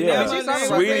been. Yeah, Janelle Monáe was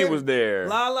Sweetie there. was there.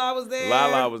 Lala was there.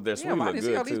 Lala was there. Yeah, Sweetie I looked didn't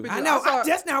see all good these too. pictures. I know. I saw-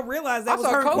 just now realized that I was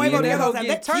saw her and Kobe Quavo and together. I was them like,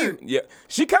 getting that's cute. turned. Yeah,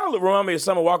 she kind of remind me of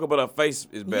Summer Walker, but her face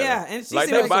is better. Yeah, and she like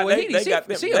seems they, like- they, So they she- got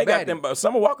them. she a They got baddie. them.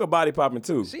 Summer Walker body popping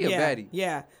too. She a baddie.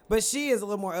 Yeah, but she is a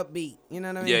little more upbeat. You know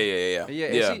what I mean? Yeah.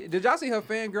 Yeah. Did y'all see her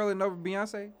fangirling over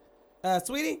Beyonce?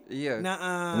 Sweetie? Yeah.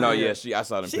 Nuh-uh. No, yeah, I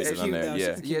saw them She's pictures on cute, there. though.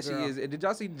 Yeah, She's Yeah, cute she girl. is. Did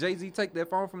y'all see Jay-Z take that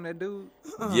phone from that dude?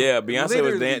 yeah. Beyonce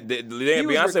was Literally.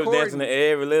 Beyonce was recording. dancing to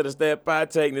every little step I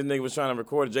take. And this nigga was trying to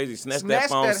record it. Jay-Z snatched that Snatched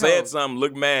phone, that said hoe. something,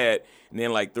 looked mad, and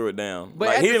then like threw it down. But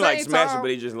like at he the didn't like same smash time, it,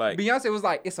 but he just like Beyonce was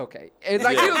like, it's okay. And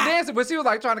like, she was dancing, but she was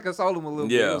like trying to console him a little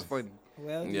bit. Yeah. It was funny.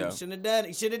 Well, Yeah. you shouldn't have done it.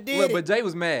 You should have did Look, it. but Jay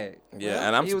was mad. Yeah,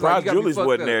 and I'm He was like, surprised "You got me Julius fucked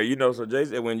wasn't up." there. You know, so Jay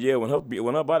said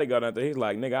when her bodyguard out there, he's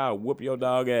like, nigga, I'll whoop your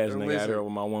dog ass, nigga, out Listen. here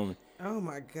with my woman. Oh,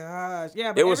 my gosh.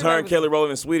 Yeah, but It was her and everybody Kelly Rowland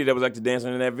and Sweetie that was actually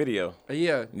dancing in that video.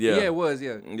 Yeah. Yeah. Yeah, it was,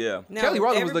 yeah. Yeah. Now, Kelly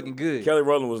Rowland was every- looking good. Kelly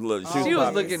Rowland was looking. She was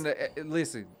Always. looking to,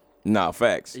 listen. Nah,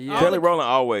 facts. Yeah. Kelly Rowland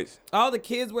always. All the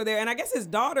kids were there, and I guess his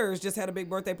daughters just had a big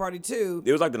birthday party, too.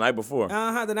 It was like the night before.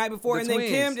 The night before, The and then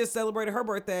twins. Kim just celebrated her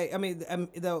birthday. I mean,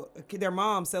 their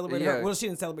mom celebrated her. Yeah. Well, she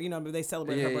didn't celebrate, but they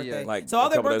celebrated her Yeah, birthday. yeah. Like so all a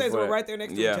their couple days birthdays were before right that. there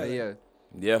next Yeah. to each other.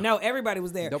 Yeah. Yeah. No, everybody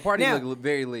was there. The party now, looked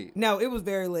very lit. No, it was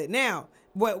very lit. Now,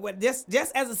 what just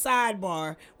as a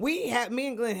sidebar, me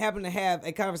and Glenn happened to have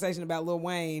a conversation about Lil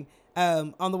Wayne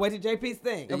on the way to JP's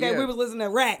thing. Okay, Yeah. we was listening to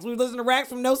Rax. We was listening to Rax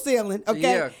from No Ceiling. Okay,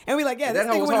 Yeah. and we like, yeah, That this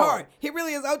hoe thing was went hard. hard. He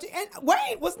really is OG. And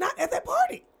Wayne was not at that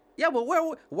party. Yeah, but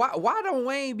why don't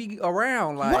Wayne be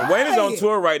around? Like, Why? Wayne is on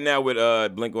tour right now with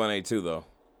Blink-182 though.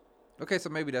 okay, so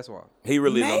maybe that's why. He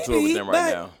really is on tour with Maybe, them right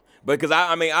but- now. Because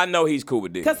I know he's cool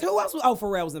with Diddy. Because who else was? Oh,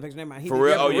 Pharrell was in the picture. Never mind. He did.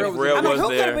 Pharrell, Pharrell Pharrell I mean, was who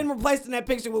could have there. been replaced in that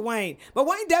picture with Wayne? But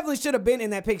Wayne definitely should have been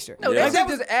in that picture. No, Yeah. they That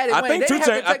just added I Wayne. think They 2 didn't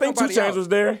have Chainz. to I take think 2 nobody Chainz out. was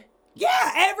there.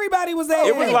 Yeah, everybody was there.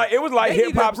 It was like They need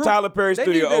hip hop's a group- Tyler Perry they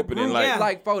studio need a opening. group, Like Yeah.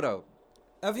 like photo.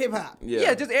 of hip hop.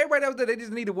 Yeah. Just everybody that was there. They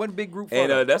just needed one big group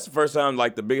photo. And that's the first time,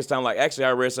 like the biggest time. Like actually,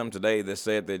 I read something today that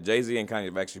said that Jay-Z and Kanye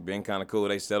have actually been kind of cool.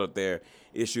 They settled their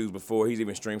issues before. He's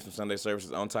even streamed some Sunday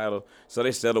services on Tidal, so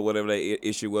they settled whatever their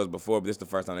issue was before. But this is the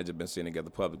first time they just been sitting together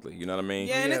publicly. You know what I mean?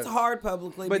 Yeah, and Yeah. it's hard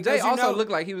publicly. but because, Jay also know,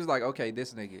 looked like he was like, okay,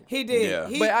 this nigga. he did.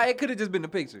 Yeah. But it could have just been the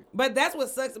picture. But that's what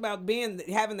sucks about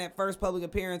having that first public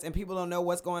appearance and people don't know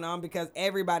what's going on because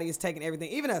everybody is taking everything.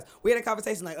 Even us, we had a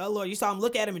conversation like, "Oh Lord, you saw him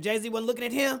look at him and Jay-Z wasn't looking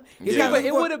at him." He's Yeah. kinda But looking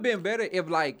it for- would have been better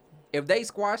if they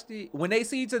squashed it. When they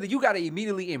see each other, you got to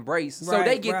immediately embrace. So Right,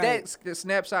 they get right. that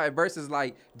snapshot versus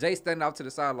like Jay standing off to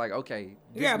the side like, okay.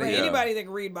 this Yeah, but nigga- anybody that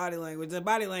can read body language, the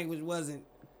body language wasn't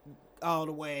all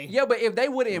the way. Yeah, but if they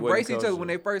would have It embraced each wasn't other when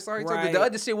they first saw each other, Right. the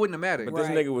other shit wouldn't have mattered. But this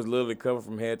Right. nigga was literally covered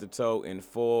from head to toe in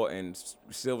full and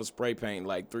silver spray paint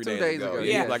like 3 2 days days ago. ago,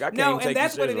 He yeah. was like, I can't No, even and take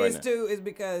that's you what it serious is right now. too, is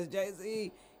because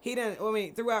Jay-Z, he done, I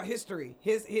mean, throughout history,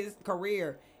 his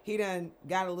career, he done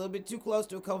got a little bit too close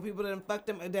to a couple people that done fucked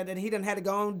him, that he done had to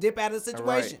go and dip out of the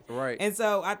situation. right. And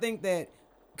so I think that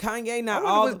Kanye, I not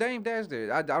wonder all. was Dame Dash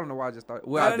there. I don't know why I just thought.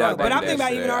 Well, I don't know, doubt but Dame I'm thinking Dash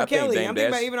about even there. R. I think Kelly. Dame I'm thinking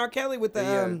about Dash- even R. Kelly with the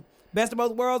Yeah. Best of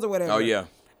Both Worlds or whatever. Oh yeah.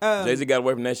 Jay-Z got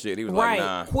away from that shit. He was Right, like,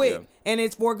 nah. quick, Yeah. and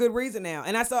it's for a good reason now.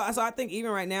 And so I think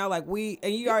even right now, like you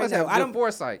you already must know, have I good don't.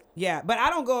 foresight. Yeah, but I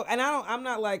don't go, and I'm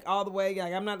not like all the way,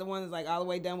 like I'm not the one that's like all the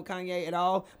way done with Kanye at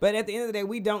all. But at the end of the day,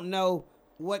 we don't know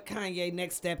what Kanye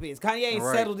next step is. Kanye ain't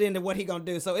Right. settled into what he gonna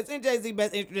do, so it's in Jay-Z's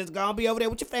best interest. Gonna be over there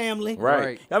with your family. Right.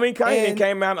 Right. I mean, Kanye And-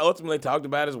 came out and ultimately talked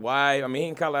about his wife. I mean, he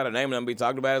didn't call out her name, but he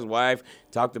talked about his wife.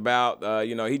 Talked about,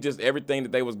 he just everything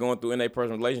that they was going through in their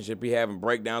personal relationship. He having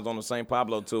breakdowns on the St.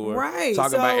 Pablo tour. Right,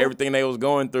 Talking about so- everything they was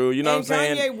going through. You know And what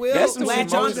I'm saying? Kanye will That's some latch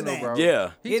emotional, onto that. bro.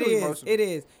 Yeah. He It too is. emotional. It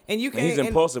is. And you And can't. he's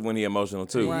impulsive when he emotional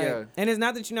too. Right. Yeah. And it's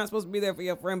not that you're not supposed to be there for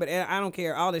your friend, but I don't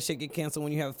care. All this shit get canceled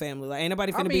when you have a family. Like, ain't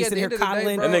nobody finna I be mean, at sitting the here end of the day,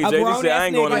 coddling bro, That nigga a Jay-Z grown said, I ass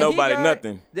ain't going to nigga. Like, he nobody got-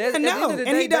 nothing. At the end No, of the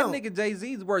and he day, don't. that nigga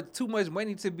Jay-Z's worth too much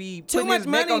money to be Too putting much his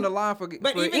money neck on the line for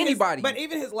anybody. But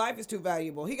even his life is too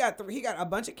valuable. He got a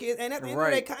bunch of kids, and at the end of the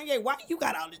Right. day, Kanye, why you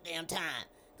got all this damn time?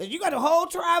 Because you got a whole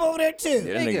tribe over there too.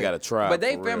 Yeah, that nigga got a tribe. But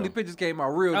they for family real. pictures came out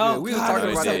real Oh, good. We was God, talking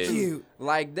they about so that too. cute.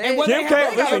 Like they, And what Kim they K,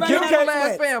 have- listen, everybody Kim has K,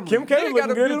 sweats. family. Kim K They was got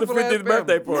looking a good at the beautiful ass 50th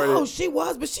birthday family. party. No, she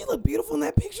was, but she looked beautiful in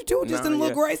that picture too. Just in a Nah, little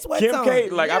yeah. gray sweats Kim on. K,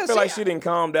 like I Yeah, feel like she- she didn't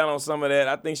calm down on some of that.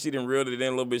 I think she didn't reel it in a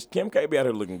little bit. Kim K be out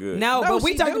here looking good. No, No, but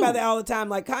we she talked do. about that all the time.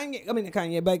 Like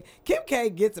Kanye, but Kim K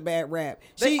gets a bad rap.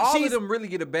 all she's of them really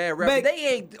get a bad rap. but- But they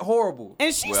ain't horrible.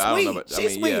 And she's Well, I don't sweet. know about- I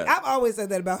She's mean, sweet. yeah. I've always said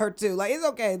that about her too. Like it's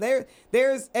okay.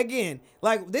 There's again,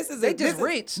 like this is They this just is-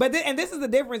 rich. But and this is the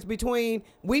difference between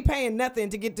we paying nothing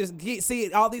to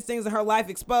see all these things in her life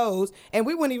exposed, and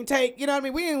we wouldn't even take, you know what I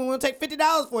mean? We didn't even want to take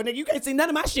 $50 for it. Nigga, you can't see none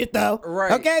of my shit though.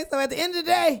 Right. Okay. So at the end of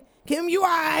the day, Kim, you all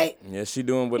right? Yeah, she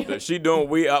doing what she doing.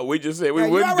 We just said we Yeah,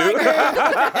 you wouldn't all do.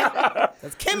 right,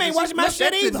 Cause Kim ain't watching my What's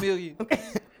shit that 10 either. million?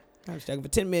 I'm just talking for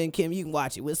 10 million. Kim, you can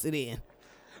watch it. We'll sit in.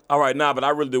 All right, but I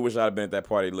really do wish I'd have been at that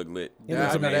party. It looked lit. Yeah,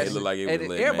 I know man, that it looked like it and was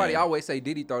lit. everybody man. always say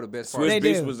Diddy throw the best Swiss party. They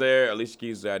Beats do. was there. Alicia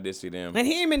Keys was there. I did see them. And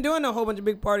he ain't been doing a whole bunch of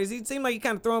big parties. He seemed like he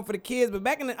kind of throwing for the kids. But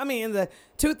back in the early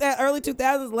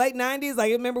 2000s, late 90s, like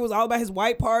I remember it was all about his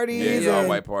white parties. Yeah, it's all and-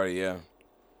 white party. Yeah.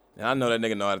 And I know that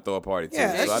nigga know how to throw a party too.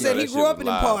 Yeah, so I she know said that he shit grew up was in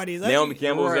them live. parties. Naomi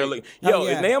Campbell was there. Right. Yo, Oh,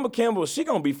 yeah. Naomi Campbell, she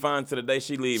gonna be fine to the day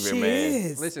she leave here, She man.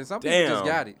 is. Listen, some people Damn, just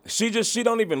got it. She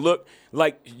don't even look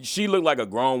like she looked like a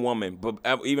grown woman. But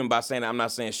even by saying that, I'm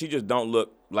not saying she just don't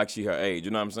look like she her age.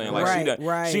 You know what I'm saying? Like Right, she done,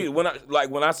 right. She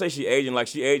when I say she aging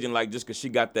just because she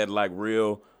got that like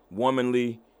real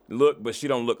womanly look, but she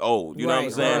don't look old. You know what I'm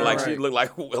Right, saying? right, like she right. look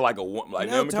like a woman. Like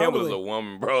No, Naomi Campbell is totally. a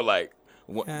woman, bro. Like.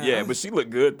 Yeah, but she look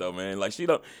good though, man. Like she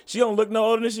don't look no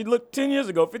older than she looked 10 years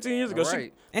ago, 15 years ago.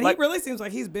 Right. And like, he really seems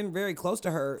like he's been very close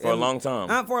to her. For a long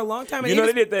time. For a long time. you And know,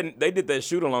 he they did that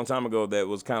shoot a long time ago that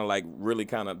was kind of like really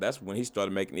kind of, that's when he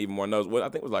started making even more noise. What I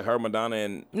think it was like her, Madonna,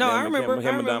 and No, I Naomi remember, Campbell,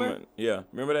 him, I remember. Madonna. Yeah,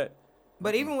 remember that?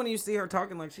 But even when you see her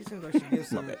talking, like she seems like she gives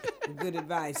some good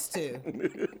advice too.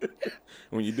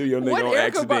 When you do your nigga on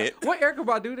accident. What Erykah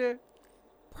Badu there?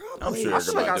 I'm sure I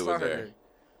feel Erykah like I Badu saw was her there. there.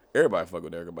 Everybody fuck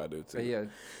with Erykah Badu too. But yeah.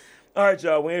 All right,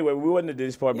 y'all. Well, anyway, we wasn't at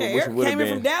this part, but Yeah, wish we Eric would have came in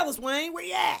from been. Dallas, Wayne. Where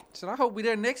you at? So I hope we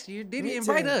there next year. Did he Me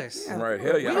invite too. us? Yeah. Right,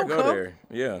 hell yeah, We I gonna go come. there.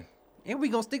 Yeah. And we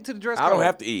gonna stick to the dress I code. don't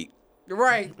have to eat.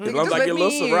 Right. As long as I get a little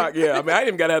Ciroc, yeah. I mean, I ain't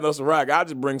even got to have no Ciroc. I'll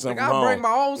just bring something Like, from I'll home. bring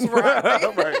my own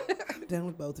Ciroc. Right. Done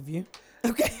with both of you.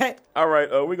 Okay. All right,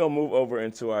 we're going to move over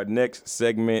into our next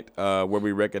segment where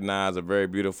we recognize a very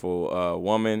beautiful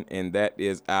woman, and that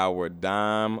is our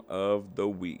Dime of the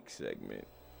Week segment.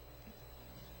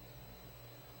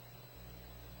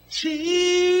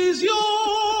 She's your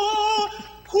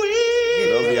queen.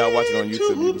 Those of y'all watching on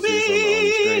YouTube, you can see this on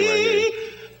the screen right here.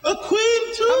 A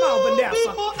queen to Come on, Vanessa. be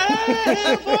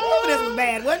forever. This was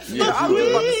bad, wasn't it? Yeah, I was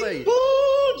just about to say.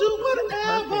 Who do whatever.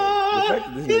 The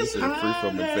fact that this nigga said free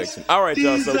from infection. All right,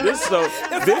 y'all. So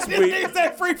this week, This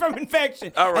said free from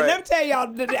infection. All right. And let me tell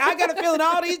y'all, I got a feeling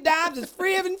all these dimes is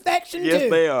free of infection yes, too.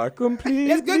 they are completely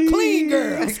That's good, clean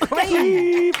girls.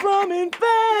 free from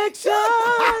infection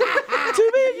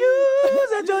to be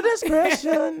used at your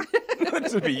discretion.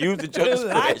 To be used at your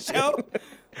Light discretion. show.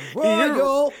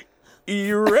 Royal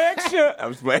Erection.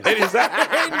 I'm just playing. in your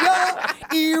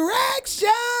erection.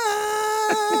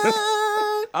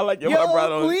 I like your Your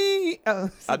brought on. queen. Oh,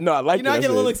 No, I like you know, that. I get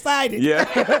a little excited. Yeah.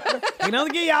 You know,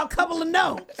 to give y'all a couple of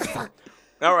notes.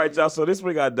 All right, y'all. So this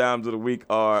week our dimes of the week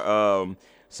are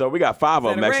so we got 5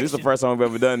 of them. Actually, this is the erection. first time we've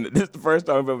ever done. This is the first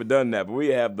time we've ever done that. But we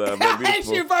have the very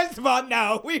beautiful. Shoot, first of all,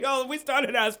 no. We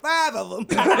started out as 5 of them.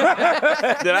 Did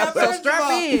I Now, say- first of strap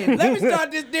all, in. Let me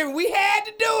start this different. We had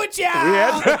to do it, y'all. We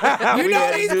had to- You we know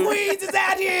had to these do it. queens is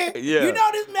out here. Yeah. You know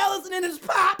this Melanin is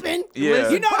popping. Yeah.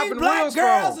 You know Popping these black real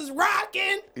girls strong. is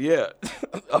rocking. Yeah.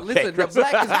 Okay, Listen, the Chris.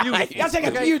 black is beautiful. Y'all check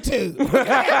out the Okay? YouTube.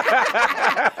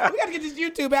 we gotta get this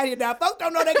YouTube out here now. Folks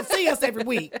don't know they can see us every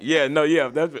week. Yeah, no, yeah,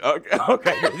 that's okay.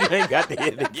 Okay, you ain't got to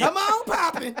hit it again. Come on,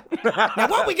 popping. Now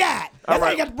what we got? That's how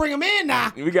right. you got to bring them in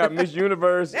now. We got Miss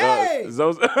Universe, Hey!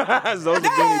 Zosa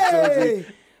Hey! Jenny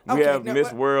we Okay, have now Miss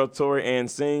what- World Tori Ann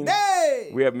Singh.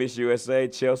 Hey! We have Miss USA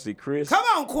Chelsea Chris. Come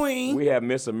on, Queen. We have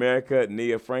Miss America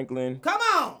Nia Franklin Come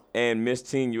on. and Miss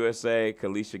Teen USA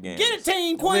Kalisha Gaines. Get it,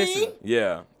 Teen Queen. Listen.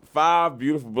 Yeah. 5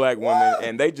 beautiful black women,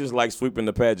 and they just like sweeping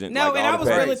the pageant. No, like and all I the was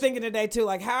really pageants. thinking today too,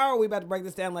 like, how are we about to break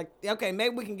this down? Like, okay,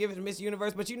 maybe we can give it to Miss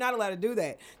Universe, but you're not allowed to do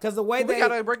that because the way We they,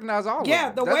 gotta recognize all yeah,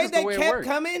 of the them. way That's they just the way it kept works.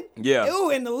 coming, Yeah.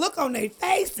 ooh, and the look on their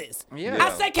faces. Yeah.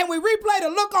 I say, can we replay the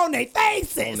look on their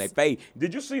faces? On their face.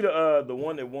 Did you see the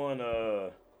one that won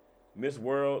Miss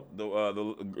World, the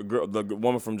girl, the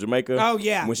woman from Jamaica? Oh,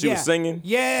 yeah, when she yeah. was singing.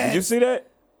 Yes. Did you see that?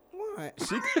 What?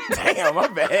 She, damn, my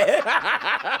bad.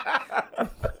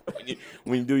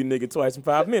 when you do your nigga twice in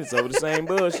 5 minutes over the same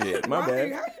bullshit, my How bad.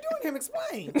 you doing him?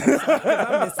 Explain.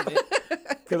 I'm missing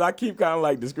it. Cause I keep kind of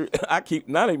like discreet. I keep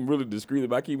not even really discreet,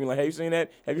 but I keep being like, "Have you seen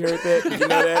that? Have you heard that? Did you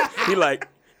know that?" He like,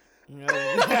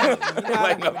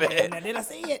 like, my bad. Now, did I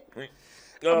see it? I mean,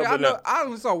 but I no. know. I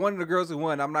only saw one of the girls who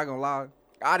won. I'm not gonna lie.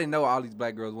 I didn't know all these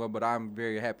black girls won, but I'm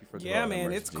very happy for them. Yeah, man,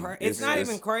 mercy, it's G. it's not It's-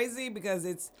 even crazy because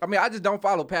it's I mean, I just don't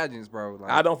follow pageants, bro. Like,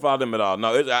 I don't follow them at all.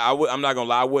 No, I'm not gonna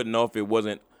lie. I wouldn't know if it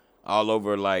wasn't all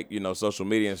over like, social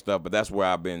media and stuff, but that's where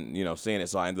I've been, seeing it.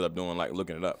 So I ended up doing like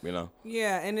looking it up,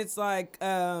 Yeah, and it's like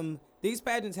these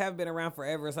pageants have been around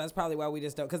forever, so that's probably why we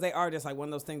just don't, because they are just like one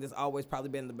of those things that's always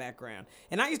probably been in the background.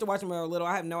 And I used to watch them when I was little.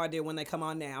 I have no idea when they come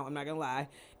on now. I'm not gonna lie.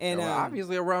 And Well,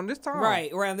 obviously around this time.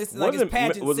 right around this like it's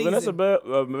pageant was season.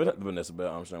 Vanessa Bell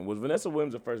Armstrong, was Vanessa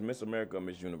Williams the first Miss America or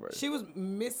Miss Universe? She was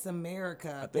Miss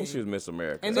America. I think she was Miss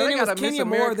America. And So then they it was got a Miss Kenya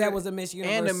Moore America that was a Miss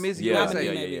Universe. and a Miss yeah,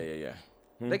 USA. yeah.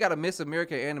 They got a Miss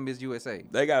America and a Miss USA.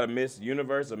 They got a Miss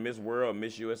Universe, a Miss World, a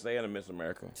Miss USA, and a Miss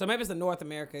America. So maybe it's the North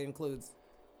America includes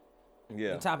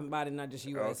Yeah. the top and bottom, not just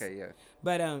US. Okay, yeah.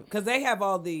 But because they have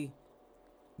all the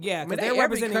I mean, because every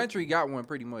representing country got one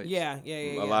pretty much. Yeah.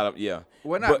 A lot of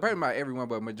Well, not But- pretty much everyone,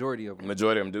 but majority of them.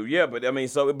 Majority of them do. Yeah, but I mean,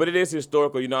 but it is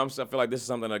historical. I feel like this is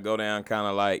something that go down kind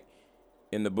of like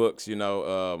in the books.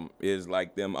 Is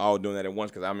like them all doing that at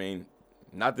once. Because I mean,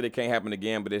 not that it can't happen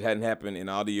again, but it hadn't happened in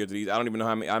all the years of these. I don't even know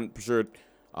how many. I'm sure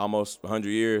almost 100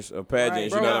 years of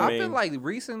pageants. Bro, You know what I I mean? feel like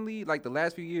recently, like the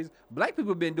last few years, black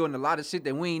people have been doing a lot of shit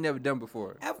that we ain't never done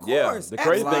before. Of Yeah, course. the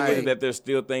crazy thing absolutely. is that there's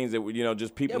still things that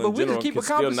just people Yeah, but in we just general keep can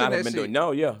still accomplishing not have that been shit. doing.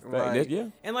 No, yeah, Right. yeah.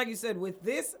 And like you said, with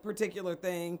this particular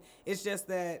thing, it's just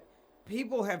that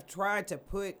people have tried to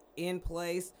put in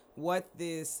place what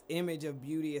this image of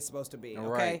beauty is supposed to be,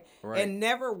 okay? Right. And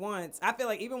never once, I feel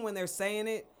like even when they're saying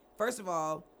it, first of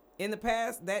all, in the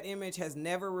past, that image has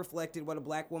never reflected what a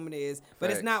black woman is,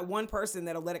 but it's Facts. not one person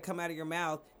that'll let it come out of their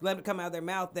mouth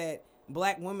that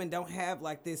black women don't have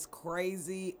like this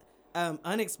crazy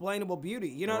unexplainable beauty.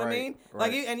 You know what I Right, mean?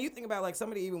 right. Like, and you think about like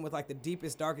somebody even with like the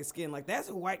deepest, darkest skin, like that's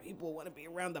who white people want to be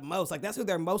around the most. Like that's who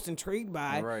they're most intrigued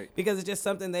by, Right. because it's just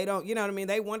something they don't, you know what I mean?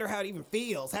 They wonder how it even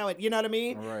feels, you know what I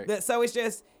mean? Right. So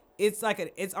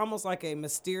it's almost like a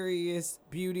mysterious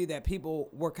beauty that people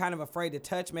were kind of afraid to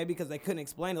touch, maybe because they couldn't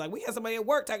explain it. Like we had somebody at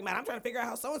work talking about, I'm trying to figure out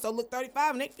how so and so look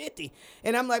 35 and they 50,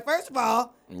 and I'm like, first of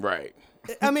all, Right.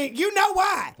 I mean, you know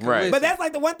why. Right. But that's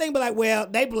like the one thing, but like, well,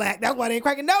 they black. That's why they ain't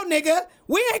cracking. No, nigga.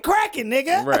 We ain't cracking,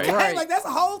 nigga. Right. Okay? Right. Like, that's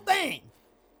a whole thing.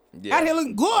 Yeah. Out here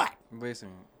looking good. Listen,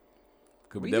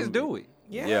 Could we be just do it.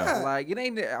 Yeah. Yeah. Like it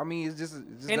ain't. I mean, it's just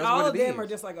And that's all what of it them is. are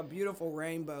just like a beautiful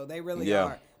rainbow. They really Yeah.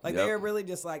 are. Like, Yep. they're really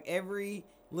just like every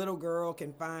little girl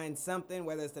can find something,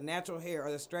 whether it's the natural hair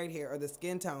or the straight hair or the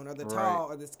skin tone or the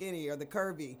tall or the skinny or the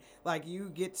curvy. Like, you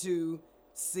get to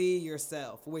see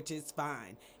yourself, which is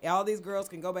fine. And all these girls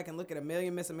can go back and look at a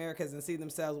million Miss Americas and see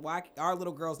themselves. Why our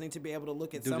little girls need to be able to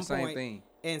look at Do some the same point thing.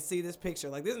 and see this picture.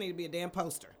 Like, this need to be a damn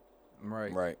poster.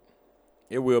 Right. Right.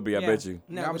 It will be. I Yeah. bet you.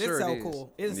 No, Yeah, I'm but sure it's so it is.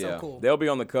 cool. It is Yeah. so cool. They'll be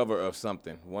on the cover of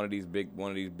something. One of these big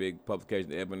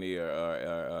publications, Ebony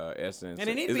or Essence. And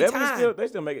it need to Is be Ebony time. still? They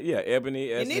still make it. Yeah, Ebony,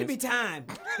 It Essence. need to be time.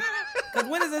 Because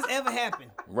when does this ever happen?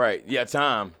 Right. Yeah,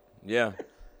 time. Yeah.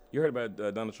 You heard about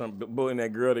Donald Trump bullying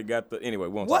that girl that got the. Anyway,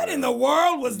 we won't talk What about in that. the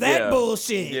world was that Yeah.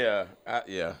 bullshit? Yeah.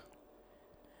 Yeah.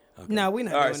 No, we're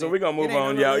not. All right, doing so it. we're going to It move ain't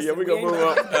on, no y'all. listen, Yeah, we're going we to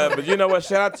ain't move on. But you know what?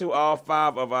 Shout out to all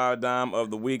 5 of our Dime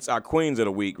of the Weeks, our Queens of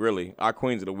the Week, really. Our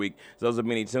Queens of the Week. Those are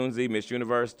Minnie Toonsey, Miss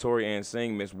Universe, Tori Ann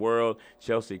Singh, Miss World,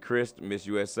 Chelsea Christ, Miss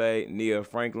USA, Nia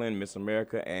Franklin, Miss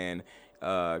America, and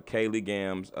Kaylee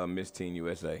Gams, Miss Teen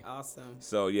USA. Awesome.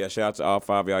 So, yeah, shout out to all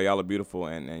 5 of y'all. Y'all are beautiful,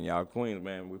 and y'all queens,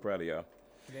 man. We're proud of y'all.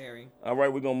 Very. All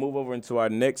right, we're going to move over into our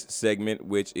next segment,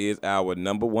 which is our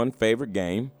number one favorite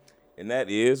game, and that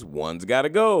is One's Gotta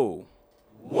Go.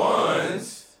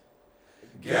 One's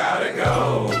Gotta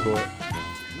Go.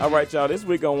 All right, y'all, this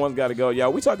week on One's Gotta Go,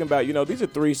 y'all, we talking about, these are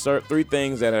three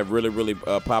things that have really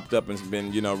popped up and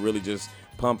been, really just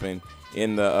pumping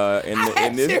in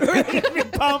this. Really been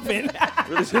pumping.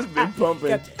 Really just been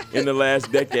pumping in the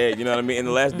last decade, you know what I mean? In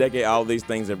the last decade, all these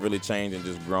things have really changed and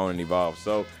just grown and evolved.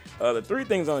 So, the 3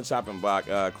 things on the chopping block,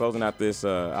 closing out this,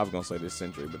 I was going to say this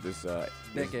century, but this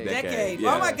Decade. Decade.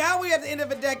 Yeah. Oh my God, we at the end of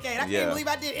a decade. I Yeah. can't believe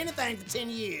I did anything for 10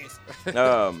 years. There's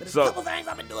a So, couple things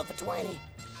I've been doing for 20.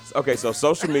 okay, so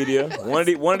social media, one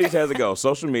of these has to go.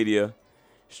 Social media,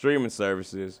 streaming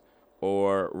services,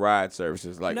 or ride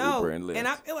services like Uber and Lyft. And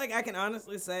I feel like I can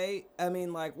honestly say, I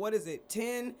mean, like, what is it?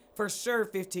 10, for sure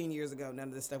 15 years ago, none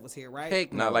of this stuff was here, right?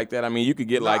 Heck no. Not like that. I mean, you could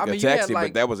get No, like I a mean, you had, taxi, but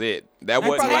like- that was it. That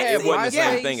wasn't probably like had it wasn't the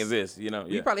same MySpace. thing as this, We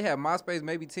Yeah. probably had MySpace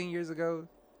maybe 10 years ago.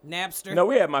 Napster. No,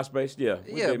 we had MySpace. Yeah.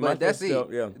 We Yeah, did. but MySpace that's still-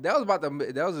 it. Yeah.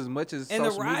 That was as much as And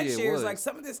the social ride media shares, was. like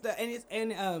some of this stuff,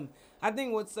 and I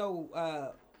think what's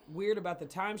so weird about the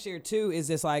timeshare too is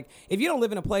just like if you don't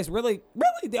live in a place really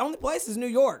the only place is New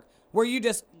York where you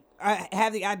just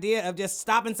have the idea of just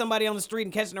stopping somebody on the street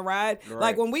and catching a ride. Right.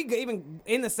 Like when we even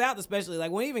in the South, especially,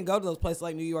 like when we even go to those places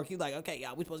like New York, you're like, okay,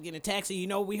 y'all, we supposed to get in a taxi. You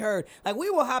know what we heard? Like we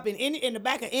will hop in the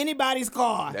back of anybody's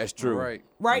car That's true. Right.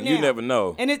 right now. You never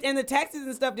know. And the taxis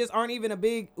and stuff just weren't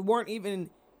even.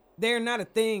 They're not a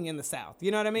thing in the South.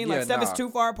 You know what I mean? Yeah, Like stuff is nah. too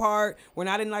far apart. We're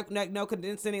not in like no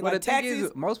condensing. But Like the thing taxis.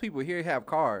 is, most people here have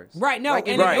cars. Right, no, Like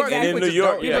in and New Right, York, and in people New just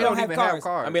York, don't, yeah. people don't They even don't have have cars.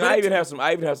 cars. I mean, I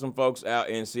even have some folks out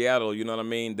in Seattle, you know what I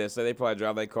mean, that say they probably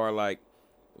drive their car like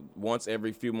once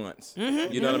every few months.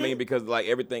 Mm-hmm, You know what I mean? Because like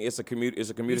everything, it's a commuter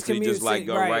city. You commute just like city,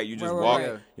 go right, right. You just right, walk.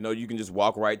 right. You know, you can just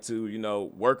walk right to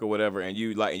work or whatever, and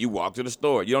you walk to the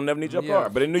store. You don't never need your Yeah. car.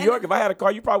 But in New York, if I had a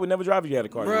car, you probably would never drive if you had a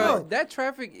car. Bro, that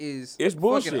traffic is It's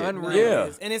bullshit. fucking unreal.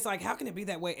 Yeah. And it's like, how can it be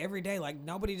that way every day? Like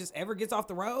nobody just ever gets off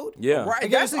the road. Yeah. Right.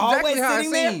 Like, That's they're just exactly how it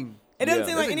sitting there. seems. It doesn't Yeah.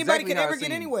 seem That's like anybody exactly could how ever it get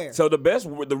seems. anywhere. So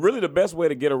the best way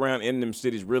to get around in them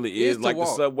cities really Is is to like the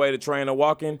walk. subway, the train, or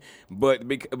walking. But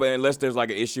unless there's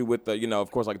like an issue with the, of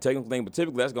course, like a technical thing. But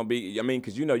typically that's gonna be,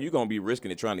 because you're gonna be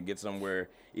risking it trying to get somewhere,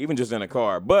 even just in a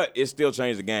car. But it still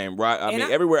changed the game, right? I mean,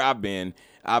 everywhere I've been,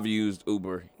 I've used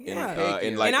Uber Yeah. in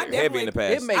And like I heavy in the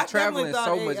past. It makes I definitely traveling thought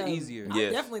so a, much easier. I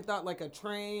Yes. definitely thought like a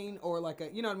train or like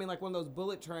a, you know what I mean, like one of those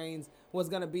bullet trains was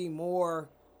gonna be more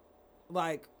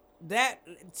like that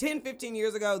 10, 15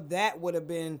 years ago. That would have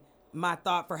been my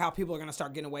thought for how people are gonna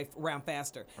start getting around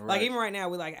faster. Like Right. even right now,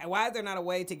 we're like, why is there not a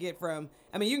way to get from?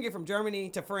 I mean, you can get from Germany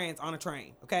to France on a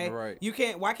train. Okay, Right. You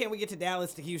can't. Why can't we get to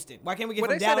Dallas to Houston? Why can't we get Well,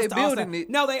 from they said Dallas they to Austin? building it,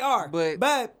 No, they are.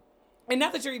 but- And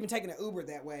not that you're even taking an Uber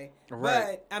that way, Right.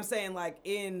 but I'm saying like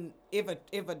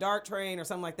if a dark train or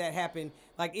something like that happened,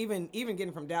 like even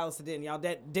getting from Dallas to Denton, y'all,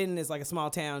 Denton is like a small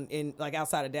town in like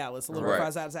outside of Dallas, a little bit Right.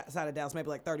 outside of Dallas, maybe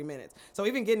like 30 minutes. So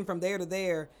even getting from there to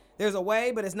there, there's a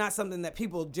way, but it's not something that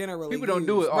people generally People don't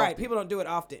do use. it Right? often. People don't do it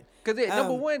often. Because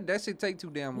number Um, one, that shit take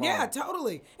too damn long. Yeah,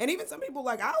 totally. And even some people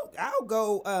like I'll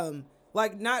go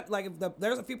like not like if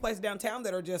there's a few places downtown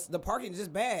that are just the parking is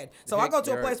just bad. So I Heck, go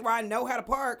to a right. place where I know how to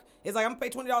park. It's like I'm gonna pay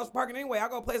 $20 for parking anyway. I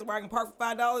go to a place where I can park for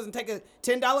 $5 and take a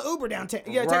 $10 Uber downtown.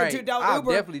 Yeah, Right. take a $2 I've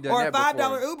Uber definitely done or a that $5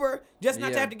 before. Uber just not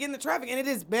to Yeah. have to get in the traffic. And it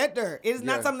is better. It is Yeah.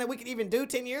 not something that we could even do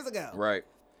 10 years ago. Right.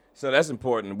 So that's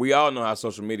important. We all know how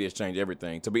social media has changed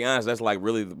everything. To be honest, that's like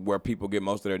really where people get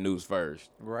most of their news first.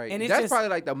 Right. And it's That's just- probably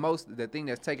like the thing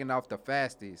that's taken off the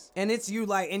fastest. And it's you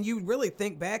like, and you really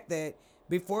think back that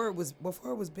before it was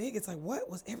big, it's like, what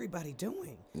was everybody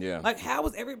doing? Yeah. Like,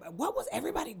 what was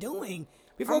everybody doing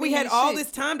before I we mean, had all shit.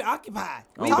 this time to occupy?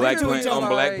 On Talking Black to Planet, each on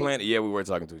other. Black Like- Planet, yeah, we were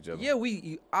talking to each other. Yeah,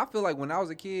 I feel like when I was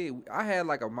a kid, I had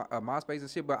like a MySpace and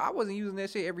shit, but I wasn't using that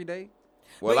shit every day.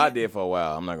 Well, But I you- did for a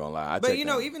while. I'm not gonna lie. But checked you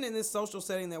know, out. even in this social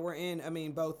setting that we're in, I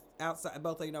mean, both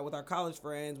with our college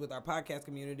friends, with our podcast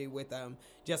community, with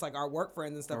just like our work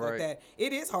friends and stuff like Right. that,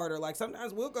 it is harder. Like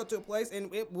sometimes we'll go to a place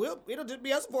and it'll just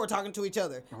be us four talking to each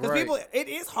other because Right. it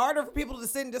is harder for people to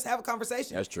sit and just have a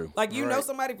conversation. That's true. Like you know Right.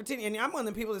 somebody for 10, and I'm one of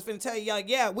them people that's finna tell you like,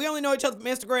 yeah, we only know each other from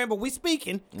Instagram, but we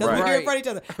speaking because Right. we're here in Right. front of each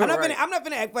other. I'm not Right.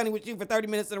 finna act funny with you for 30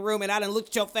 minutes in a room and I done looked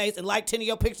at your face and liked 10 of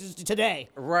your pictures today.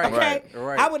 Right. Okay.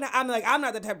 Right. I would not. I'm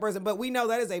not that type of person, but we know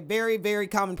that is a very, very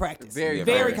common practice. Very, Yeah,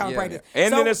 very very, common yeah. practice.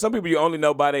 And So- then there's some people you only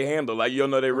know by their handle, like you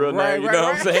don't know their real Right, name. You right, know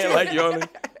what I'm right. saying? Like you only.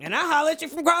 and I holler at you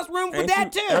from across the room with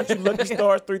that too. Aren't you Lucky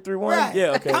Stars 331? Right.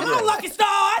 Yeah. Okay. Come yeah. on, Lucky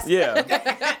Stars.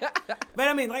 Yeah. But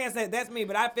I mean, like I said, that's me.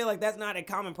 But I feel like that's not a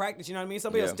common practice. You know what I mean?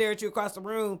 Somebody will Yeah. stare at you across the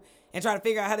room and try to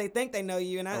figure out how they think they know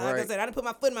you. And like I Right. said, I didn't put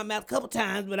my foot in my mouth a couple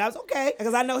times, but I was okay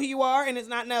because I know who you are, and it's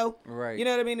not no. Right. You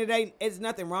know what I mean? It's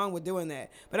nothing wrong with doing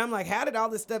that. But I'm like, how did all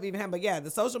this stuff even happen? But yeah,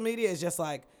 the social media is just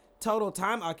like total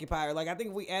time occupier. Like I think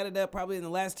if we added up probably in the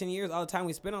last 10 years, all the time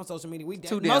we spent on social media,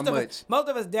 Too damn much. Most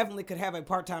of us definitely could have a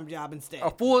part-time job instead.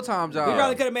 A full-time job. We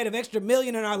probably could have made an extra $1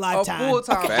 million in our a lifetime.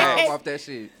 full-time Facts. job off that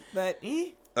shit. But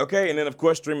Okay, and then of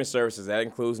course streaming services. That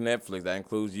includes Netflix. That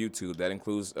includes YouTube. That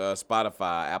includes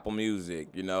Spotify, Apple Music.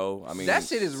 You know, I mean, That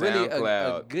shit is really a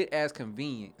SoundCloud. good-ass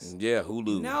convenience. Yeah,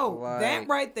 Hulu. no, that Like-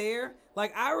 right there,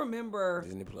 like I remember.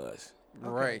 Disney Plus.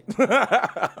 Right. Bro,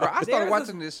 I started There's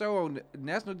watching this show on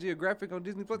National Geographic on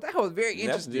Disney Plus. That was very National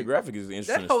interesting. Geographic is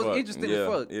interesting. That as was fuck. interesting as yeah,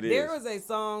 fuck. It There is. was a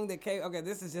song that came. Okay,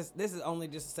 this is only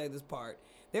just to say this part.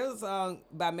 There was a song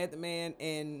by Method Man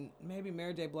and maybe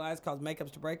Mary J. Blige called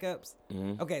 "Makeups to Breakups."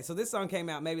 Mm-hmm. Okay, so this song came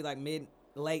out maybe like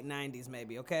late '90s,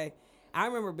 maybe. Okay, I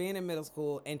remember being in middle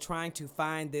school and trying to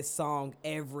find this song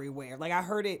everywhere. Like I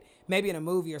heard it maybe in a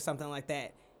movie or something like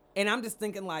that. And I'm just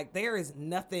thinking, like, there is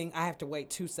nothing I have to wait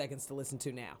 2 seconds to listen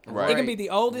to now. Right. It can be the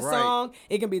oldest Right. song.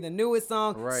 It can be the newest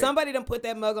song. Right. Somebody done put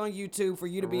that mug on YouTube for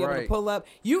you to be able to Right. pull up.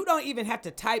 You don't even have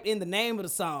to type in the name of the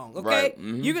song, okay? Right.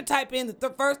 Mhm. You can type in the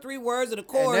first 3 words of the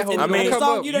chorus that whole and, I mean, the come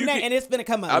song up. you done You name, can- and it's finna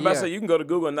come up. I was about to Yeah. say, you can go to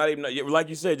Google and not even, like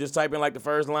you said, just type in like the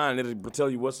first line and it'll tell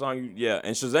you what song and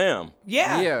Shazam.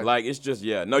 yeah. Yeah. Like, it's just,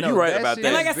 No, No, you're right that about shit that.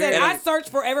 And like I said, very- I searched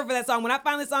forever for that song. When I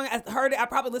finally heard it, I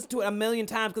probably listened to it a million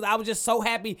times because I was just so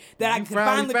happy that I You could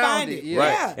finally finally found find it. it, yeah.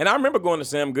 Right. Yeah. And I remember going to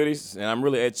Sam Goodies, and I'm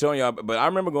really showing y'all, but I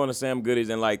remember going to Sam Goodies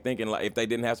and like thinking like if they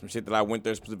didn't have some shit that I went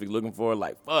there specifically looking for,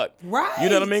 like fuck. Right. You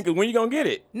know what I mean? Because when you gonna get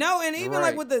it? No, and even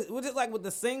like Right. with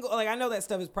the single, like I know that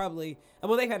stuff is probably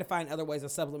they've had to find other ways to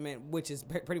supplement, which is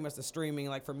pretty much the streaming,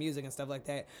 like for music and stuff like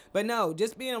that. But no,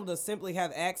 just being able to simply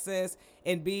have access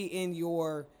and be in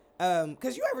your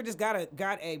because you ever just got a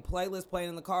playlist playing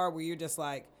in the car where you're just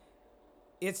like.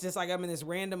 It's just like I'm in this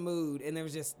random mood, and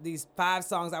there's just these 5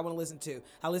 songs I want to listen to.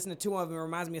 I listen to 2 of them. It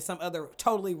reminds me of some other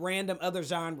totally random other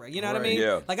genre. You know what I Right. mean?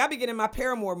 Yeah. Like I be getting my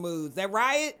Paramore moods. That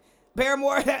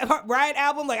Paramore Riot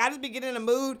album. Like I just be getting in a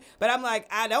mood, but I'm like,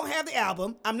 I don't have the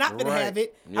album. I'm not gonna Right. have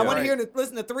it. Yeah. I want to Right.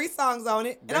 listen to 3 songs on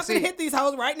it, and That's I'm gonna it. hit these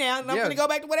hoes right now, and I'm Yeah. gonna go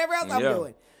back to whatever else I'm Yeah.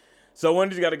 doing. So when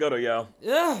did you got to go though, y'all?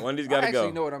 Ugh. When did you I got to actually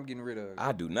go? know what I'm getting rid of.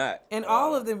 I do not. And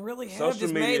all of them really have Social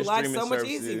just media made life streaming so much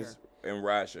services easier. and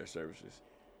rideshare services.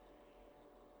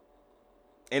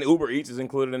 And Uber Eats is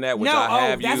included in that, which No, I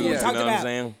have that's used. what we You talked know what I'm about.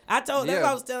 saying? That's what Yeah.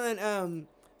 I was telling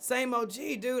same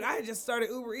OG dude. I just started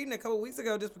Uber eating a couple weeks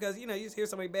ago just because you just hear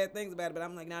so many bad things about it. But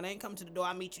I'm like, nah, they ain't come to the door.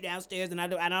 I meet you downstairs, and I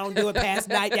don't do it past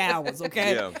night hours,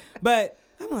 okay? Yeah. But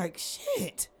I'm like,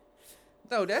 shit,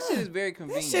 No, that shit is very that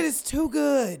convenient. shit is too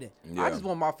good. Yeah. I just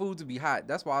want my food to be hot.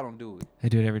 That's why I don't do it. I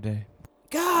do it every day.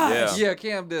 Gosh. Yeah. Yeah,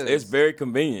 Cam does. It's very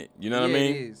convenient. You know what I Yeah,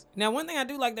 mean? It is. Now, one thing I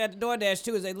do like that at the DoorDash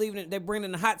too is they bring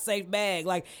in a hot safe bag.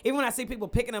 Like even when I see people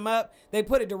picking them up, they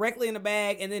put it directly in the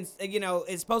bag, and then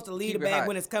it's supposed to leave Keep the it bag hot.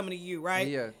 when it's coming to you, right?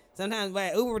 Yeah. Sometimes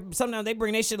like Uber, sometimes they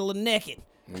bring their shit a little naked.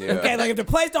 Yeah. Okay, like if the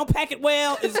place don't pack it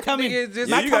well, it's coming. Nigga, it's just-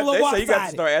 Yeah, might you come a got, little they say you got to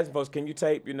lopsided. start asking folks,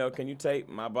 can you tape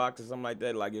my box or something like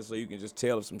that, like so you can just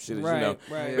tell if some shit is, Right, you know.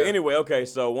 right. But anyway, okay,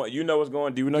 so you know what's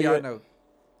going. Do you know Yeah, I yet? know.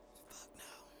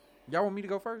 Y'all want me to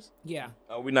go first? Yeah.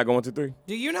 We're not going to 3.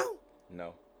 Do you know?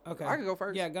 No. Okay. I can go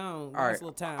first. Yeah, go on. All right. Last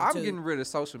little time. I'm too. getting rid of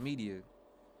social media.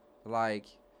 Like,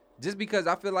 just because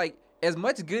I feel like as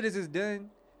much good as it's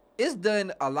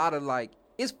done a lot of like,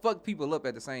 it's fucked people up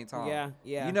at the same time. Yeah,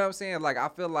 yeah. You know what I'm saying? Like, I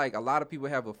feel like a lot of people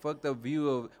have a fucked up view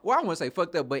of, well, I wouldn't say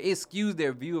fucked up, but it skews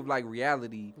their view of like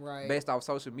reality Right. based off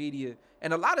social media.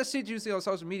 And a lot of shit you see on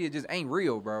social media just ain't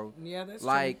real, bro. Yeah, that's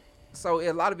Like, true. so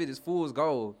a lot of it is fool's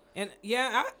gold. And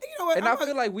yeah, you know what? And I'm I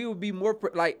feel like we would be more,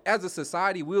 like, as a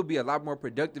society, we'll be a lot more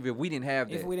productive if we didn't have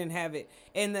that. if we didn't have it.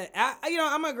 And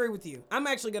I'm gonna agree with you. I'm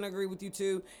actually gonna agree with you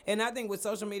too. And I think with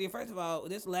social media, first of all,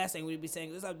 this last thing we'd be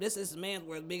saying this is man's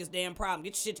world, biggest damn problem.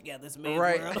 Get your shit together, this man's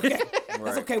Right. world. Okay?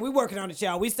 That's okay. We working on it,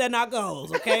 y'all. We setting our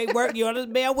goals. Okay, you ought to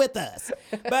bear with us.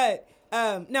 But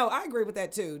no, I agree with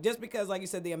that too. Just because, like you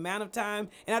said, the amount of time,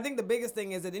 and I think the biggest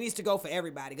thing is that it needs to go for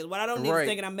everybody. Because what I don't need is Right.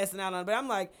 thinking I'm missing out on. But I'm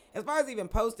like, as far as even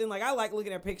posting, like I like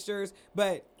looking at pictures,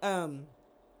 but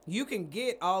you can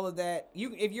get all of that.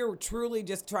 If you're truly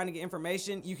just trying to get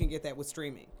information, you can get that with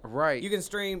streaming. Right. You can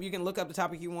stream. You can look up the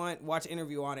topic you want, watch an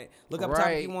interview on it. Look up a topic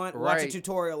Right, you want, watch a right.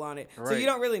 tutorial on it. So Right. you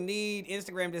don't really need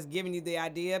Instagram just giving you the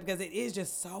idea because it is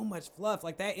just so much fluff.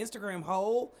 Like that Instagram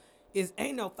hole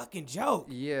ain't no fucking joke.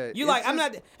 Yeah, You it's like I'm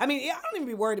just- not. I mean, I don't even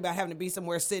be worried about having to be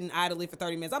somewhere sitting idly for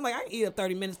 30 minutes. I'm like, I can eat up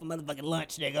 30 minutes for motherfucking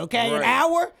lunch, nigga. Okay, an Right.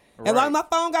 hour. As long Right. as my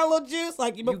phone got a little juice,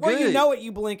 like before you good. know it,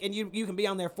 you blink and you can be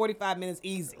on there 45 minutes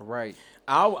easy. Right.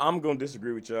 I'm gonna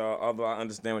disagree with y'all, although I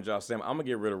understand what y'all saying. I'm gonna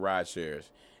get rid of ride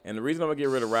shares, and the reason I'm gonna get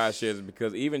rid of ride shares is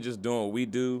because even just doing what we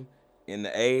do in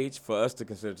the age, for us to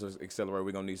consider to accelerate,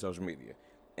 we're gonna need social media,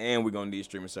 and we're gonna need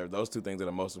streaming service. Those 2 things are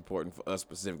the most important for us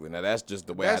specifically. Now that's just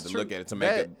the way I had to true. look at it to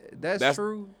make That's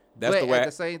true. that's but the way at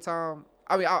the same time,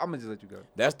 I mean, I'm gonna just let you go.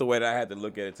 That's the way that I had to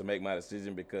look at it to make my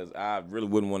decision because I really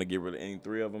wouldn't want to get rid of any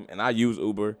 3 of them. And I use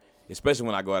Uber, especially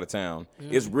when I go out of town.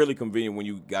 It's really convenient when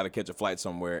you got to catch a flight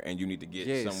somewhere and you need to get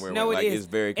Yes. somewhere. No, where, like, it is. It's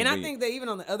very and convenient. I think that even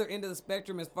on the other end of the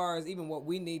spectrum, as far as even what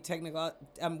we need technical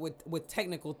with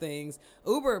technical things,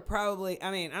 Uber probably.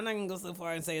 I mean, I'm not gonna go so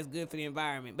far and say it's good for the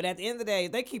environment, but at the end of the day,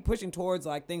 they keep pushing towards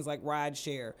like things like ride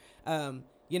share.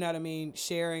 You know what I mean?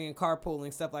 Sharing and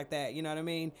carpooling, stuff like that. You know what I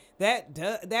mean?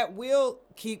 That will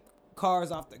keep cars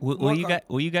off the.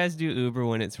 Will you guys do Uber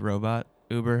when it's robot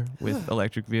Uber with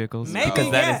electric vehicles? Maybe,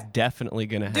 because that yeah. is definitely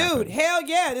gonna happen. Dude, hell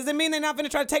yeah. Does it mean they're not going to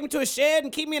try to take me to a shed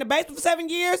and keep me in a basement for 7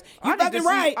 years? You fucking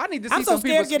right. I need to see I'm so some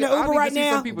scared people, getting an Uber right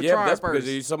now. Some people Yeah, try that's it first.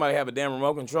 because somebody have a damn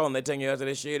remote control and they taking you out to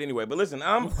this shit anyway. But listen,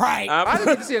 I I'm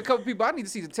need to see a couple people. I need to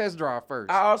see the test drive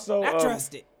first. I also I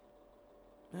trust it.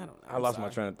 I don't know. I lost my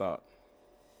train of thought.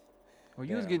 Well,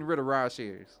 you was getting rid of ride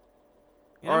shares.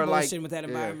 And I'm or like- bullshitting with that yeah.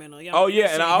 environmental. Oh yeah,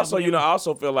 and shit I also, helping I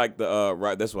also feel like the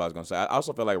right. That's what I was gonna say. I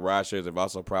also feel like ride shares have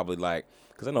also probably like,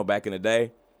 because I know back in the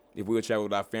day, if we would travel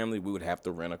with our family, we would have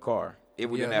to rent a car. If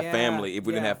we didn't have Yeah. family, if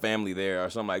we didn't Yeah. have family there or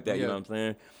something like that, you Yeah. know what I'm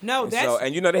saying? No, And that's so,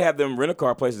 and they have them rent a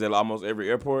car places at almost every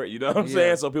airport. You know what I'm Yeah.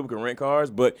 saying? So people can rent cars,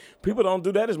 but people don't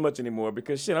do that as much anymore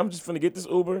because shit, I'm just finna get this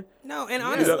Uber. no, and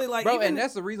honestly, like Bro, even, and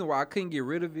that's the reason why I couldn't get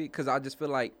rid of it, because I just feel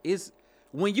like it's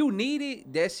when you need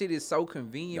it, that shit is so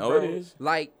convenient, No, bro. it is.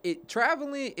 Like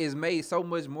traveling is made so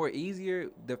much more easier.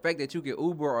 The fact that you can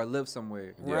Uber or live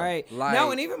somewhere, right. Like,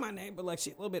 No, and even my neighbor, like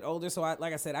she's a little bit older, so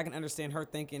like I said, I can understand her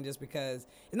thinking just because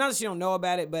it's not that she don't know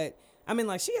about it, but I mean,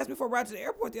 like she asked me for a ride to the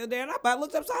airport the other day, and I about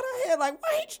looked upside her head like,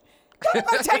 wait, don't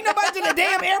nobody take nobody to the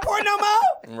damn airport no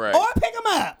more, Right. Or pick them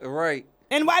up. right,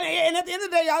 And and at the end of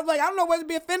the day, I was like, I don't know whether to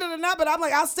be offended or not, but I'm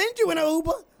like, I'll send you in an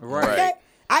Uber. Right. Okay?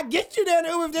 I get you there in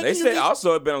an Uber. If They you said just-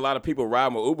 also it been a lot of people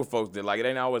riding with Uber folks that like it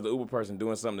ain't always the Uber person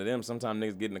doing something to them. Sometimes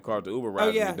niggas get in the car with the Uber Oh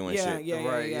riders yeah, and be doing yeah, shit. yeah,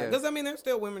 Right, yeah. yeah. Because I mean, there's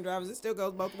still women drivers. It still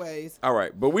goes both ways. All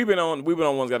right, but we've been on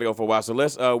one's got to go for a while. So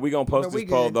let's we gonna post But we this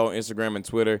poll good. though on Instagram and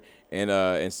Twitter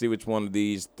and see which one of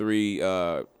these three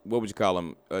what would you call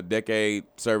them decade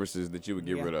services that you would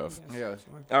get rid of. yeah.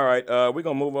 All right, we're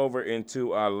gonna move over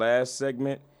into our last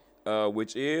segment,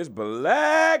 which is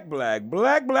black. Black,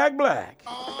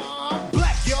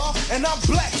 y'all, and I'm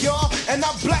black, y'all, and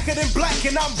I'm blacker than black,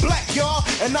 and I'm black, y'all,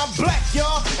 and I'm black,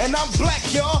 y'all, and I'm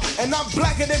black, y'all, and I'm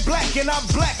blacker than black, and I'm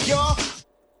black, y'all.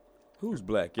 Who's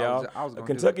black, I y'all? was A gonna do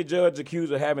Kentucky judge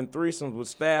accused of having threesomes with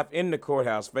staff in the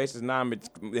courthouse faces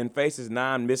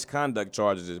nine misconduct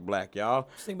charges is black, y'all.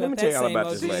 Think Let me about tell that y'all same about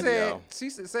OG. this She lady, said,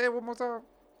 y'all. say it one more time.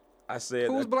 I said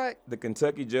Who's black? The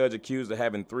Kentucky judge accused of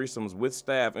having threesomes with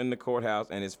staff in the courthouse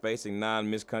and is facing nine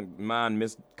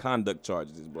misconduct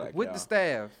charges is black, With y'all. the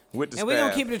staff. With the And staff. we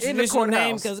don't keep it a In the traditional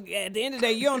name courthouse. because at the end of the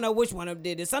day, you don't know which one of them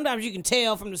did it. Sometimes you can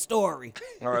tell from the story.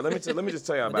 All right, let me just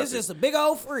tell y'all But about this is this. just a big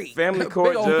old freak. Family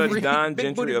court old judge tree. Don Big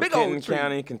Gentry booty, of big old Kenton tree.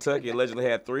 County, Kentucky, allegedly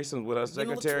had threesomes with her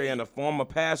secretary and a former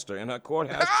pastor in her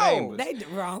courthouse How? chambers. They did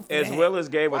wrong for As that. well as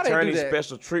gave Why they do attorneys that?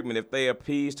 special treatment if they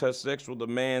appeased her sexual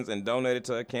demands and donated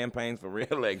to her campaigns for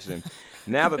re-election.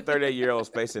 Now the 38-year-old is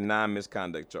facing 9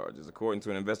 misconduct charges. According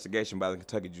to an investigation by the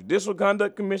Kentucky Judicial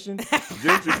Conduct Commission,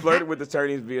 Gentry flirted with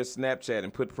attorneys via Snapchat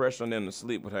and put pressure on them to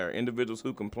sleep with her. Individuals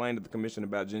who complained to the commission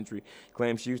about Gentry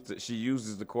claim she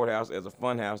uses the courthouse as a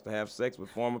funhouse to have sex with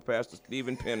former pastor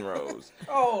Stephen Penrose.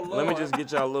 Oh, Lord. Let me just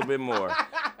get y'all a little bit more.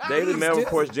 Daily Mail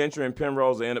reports Gentry and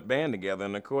Penrose ended up band together,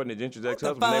 and according to Gentry's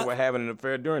ex-husband, they fuck? were having an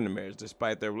affair during the marriage.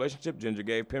 Despite their relationship, Gentry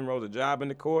gave Penrose a job in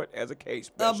the court as a case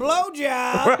A specialist.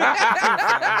 blowjob.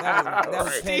 that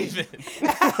was petty.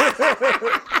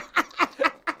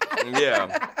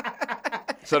 Yeah.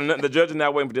 So the judge is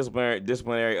now waiting for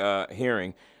disciplinary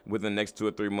hearing within the next 2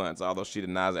 or 3 months, although she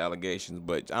denies the allegations.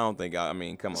 But I don't think, I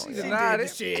mean, come on. She y'all. denied did it.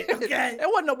 the shit, okay? There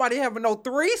wasn't nobody having no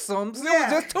threesomes. It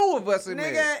Yeah. was just 2 of us in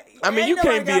Nigga, there. I mean, you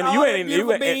nobody can't be got in- all you that ain't- you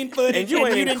beautiful ain't- bean footage, and you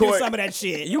ain't in didn't court- do some of that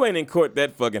shit. You ain't in court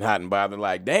that fucking hot and bothered.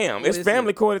 Like, damn, it's Listen.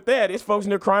 family court at that. It's folks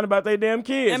in there crying about their damn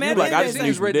kids. I mean, You at like, the I end just of the need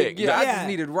day, some ready to dick. get. I Yeah. just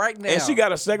needed right now. And she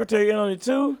got a secretary in on it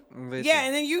too. Listen. Yeah,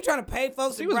 and then you trying to pay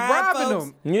folks She to was bribe bribing folks.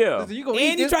 them. Yeah. Listen, you gonna eat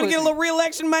And you this trying to get a pussy. little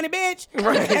re-election money, bitch.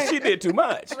 Right. She did too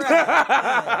much.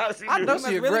 I know You must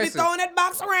she really be aggressive. throwing that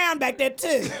box around back there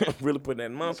too. Really putting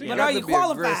that monkey But in are her. you to be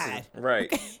qualified?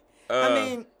 Right. I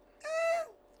mean,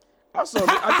 Also,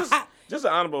 just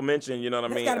an honorable mention. You know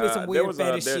what I there's mean? gotta be some there weird was,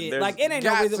 fetish there- shit. there's- Like it ain't no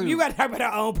got reason. to. You gotta have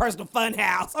her own personal fun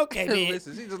house. Okay, then.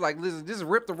 Listen, she just like, listen, just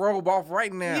rip the robe off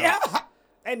right now. Yeah.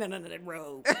 Ain't none of that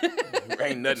robe.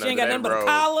 ain't nothing She ain't got under nothing that but a robe.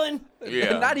 collar. and-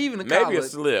 Yeah. Not even a Maybe collar. a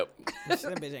slip. That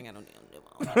bitch ain't got no damn nip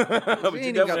on. But you ain't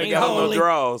even definitely got ain't no got no holy.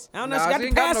 drawers. I don't know. Nah, she got she the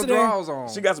ain't got no pastor there. drawers on.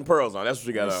 She got some pearls on. That's what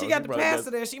she got on. She got the probably pastor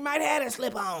does. there. She might have that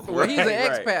slip on. Well, he's an Right.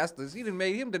 ex-pastor. He done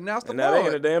made him denounce the And now they in a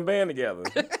Lord. damn band together.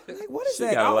 Like, what is She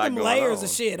that? got a All lot them going layers on. of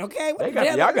shit. Okay. What They the got,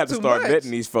 hell? y'all got to too start much. vetting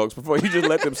these folks before you just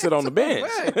let them sit on the bench.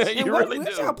 much. You And what, really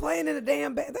what do. y'all playing in a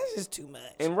damn bed? That's just too much.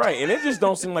 And right, and it just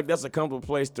don't seem like that's a comfortable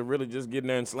place to really just get in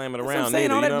there and slam it what I'm around.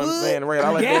 saying, Either, all you that know what I'm wood, saying? Right,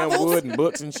 all that damn gavels. wood and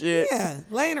books and shit. Yeah,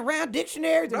 laying around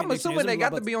dictionaries. I'm assuming they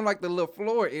got to be on like the little floor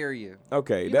floor area.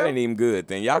 Okay, You that know? ain't even good.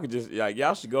 Then y'all could just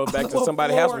y'all should go back to little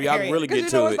somebody's house floor where y'all area. really Cause get you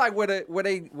to know it. it's like where the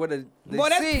Boy,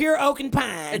 that's sit, pure oak and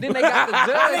pine. and then they got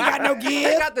the judge. They got no They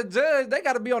give. got the judge. They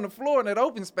got to be on the floor in that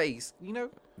open space. You know.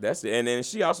 That's it. And then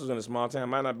she also in a small town.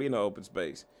 Might not be no open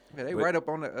space. Yeah, they But- right up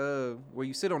on the where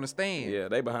you sit on the stand. Yeah,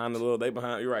 they behind. You're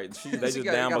right. They just She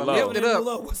down gotta below. lift it up.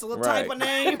 What's the little Right. type of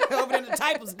name over in the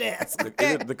typer's desk? Is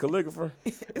it the calligrapher?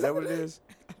 Is that what it is?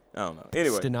 I don't know.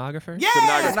 Anyway, Stenographer? Yeah,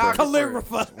 Stenographer.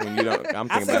 calligrapher. when you don't, I'm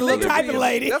I thinking said about little calligraphy. typing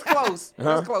lady. That's close. Huh?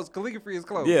 That's close. Calligraphy is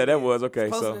close. Yeah, that was okay.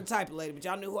 Posted So, the typing lady, but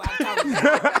y'all knew who I was talking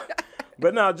about.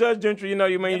 but now Judge Gentry, you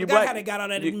Forgot you how black. they got all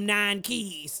that you- 9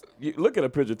 keys. you look at a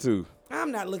picture too.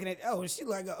 I'm not looking at. Oh, she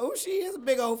she is a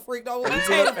big old freak. Old Have you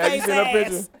seen potato her- have you face seen her ass.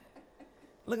 picture?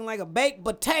 Looking like a baked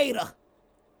potato.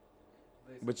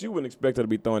 But you wouldn't expect her to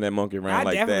be throwing that monkey around I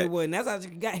like definitely that. wouldn't. That's how she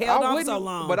got held on for so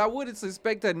long. But I wouldn't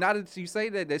suspect her. Now that you say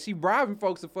that she bribing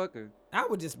folks to fuck her. I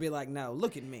would just be like, no,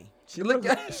 look at me. She look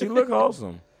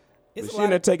wholesome. It's But a she in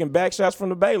there lot. taking back shots from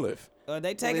the bailiff.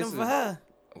 They taking them for Listen. her.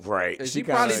 Right. She She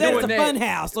probably She said kind it's doing a that. fun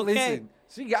house, okay? Listen,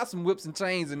 she got some whips and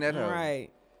chains in that hoe. Right.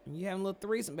 You having a little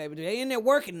threesome, baby. They in there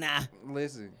working now.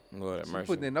 Listen, Lord have she mercy.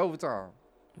 putting in overtime.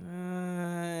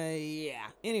 Yeah.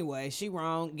 Anyway, she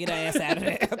wrong. Get her ass out of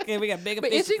there. Okay, we got bigger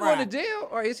But fish is she to fry. going to jail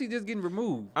or is she just getting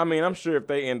removed? I mean, I'm sure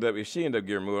if she end up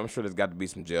getting removed, I'm sure there's got to be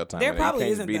some jail time. There in there. probably You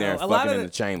can't isn't, just be there and though. A lot fucking of in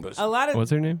the chambers. A lot of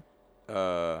What's her name?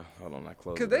 Hold on, I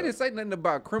closed Because it they up. didn't say nothing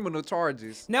about criminal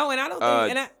charges. no, and I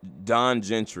don't think, Don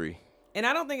Gentry. and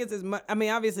I don't think it's as much. I mean,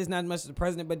 obviously, it's not as much as the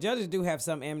president, but judges do have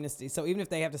some amnesty. So even if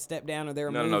they have to step down or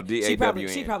they're No, removed, no, she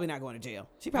DAWN. probably not going to jail.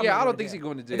 She probably Yeah, not I going don't think to she's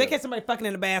going to If jail. they catch somebody fucking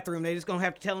in the bathroom, they just gonna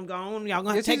have to tell them go on. Y'all gonna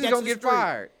Yeah, have to she's take just that going to to the get street.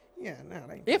 fired. Yeah, no,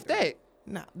 they ain't If gonna do that.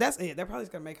 No, that's it. They're probably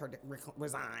just gonna make her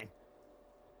resign.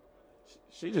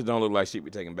 She just don't look like she'd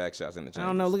be taking back shots in the chambers. I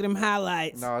don't know. Look at them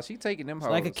highlights. No, she taking them hoes.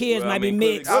 Like a kid's Well, I might mean,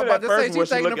 be mixed. I was Good about at to that say, person she where she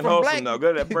taking them looking from wholesome black. though.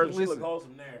 Good at that person. She Listen. look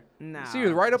wholesome there. Nah, She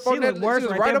was right up on She that- looked worse she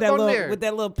was right, right there up with that on little, there. with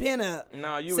that little pin up.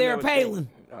 No, you Sarah would never Palin. think-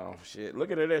 Oh shit!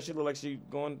 Look at her there. She look like she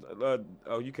going.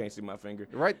 Oh, you can't see my finger.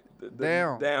 Right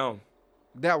down. Down.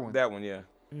 That one. That one, yeah.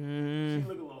 Mm. She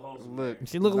look a little wholesome. Look.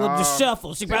 She look a little Nah.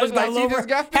 disheveled. She probably look got a like she little just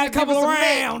got had a finished couple giving some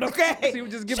around. neck. Okay, She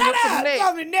was just giving shut up some up, neck.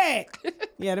 give me neck.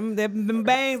 Yeah, them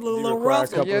bangs look a You little require a rough.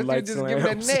 couple Yeah, of she light just giving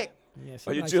that slams. neck. Yeah, she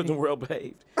Are your like children well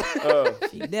behaved?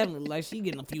 She definitely look like she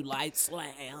getting a few light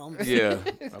slams. Yeah,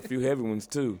 a few heavy ones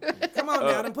too. Come on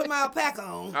now, done put my alpaca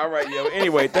on. All right, yo.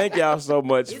 Anyway, thank y'all so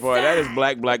much for that. Is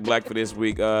black for this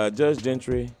week. Judge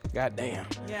Gentry. Goddamn.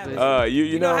 Yeah, You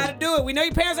you know how to do it. We know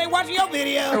your parents ain't watching your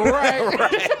video.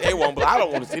 Right. They won't, but I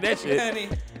don't want to see that shit. Honey.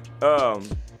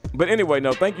 But anyway,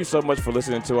 no, thank you so much for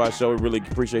listening to our show. We really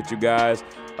appreciate you guys.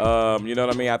 You know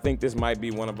what I mean? I think this might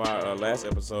be one of our last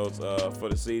episodes for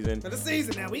the season. For the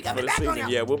season now, we For coming the back on season, y'all.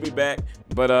 yeah, we'll be back.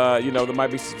 But there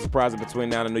might be some surprises between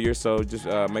now and the New Year, so just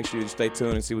make sure you stay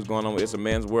tuned and see what's going on with It's a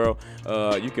Man's World.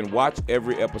 You can watch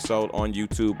every episode on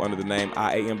YouTube under the name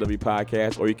IAMW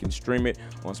Podcast, or you can stream it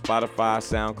on Spotify,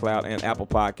 SoundCloud, and Apple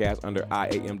Podcasts under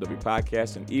IAMW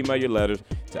Podcast, and email your letters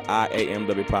to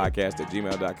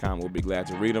iamwpodcast@gmail.com. We'll be glad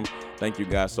to read them. Thank you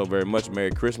guys so very much. Merry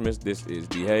Christmas. This is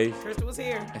D. Hayes. Crystal was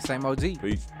here. And same OG.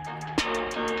 Peace.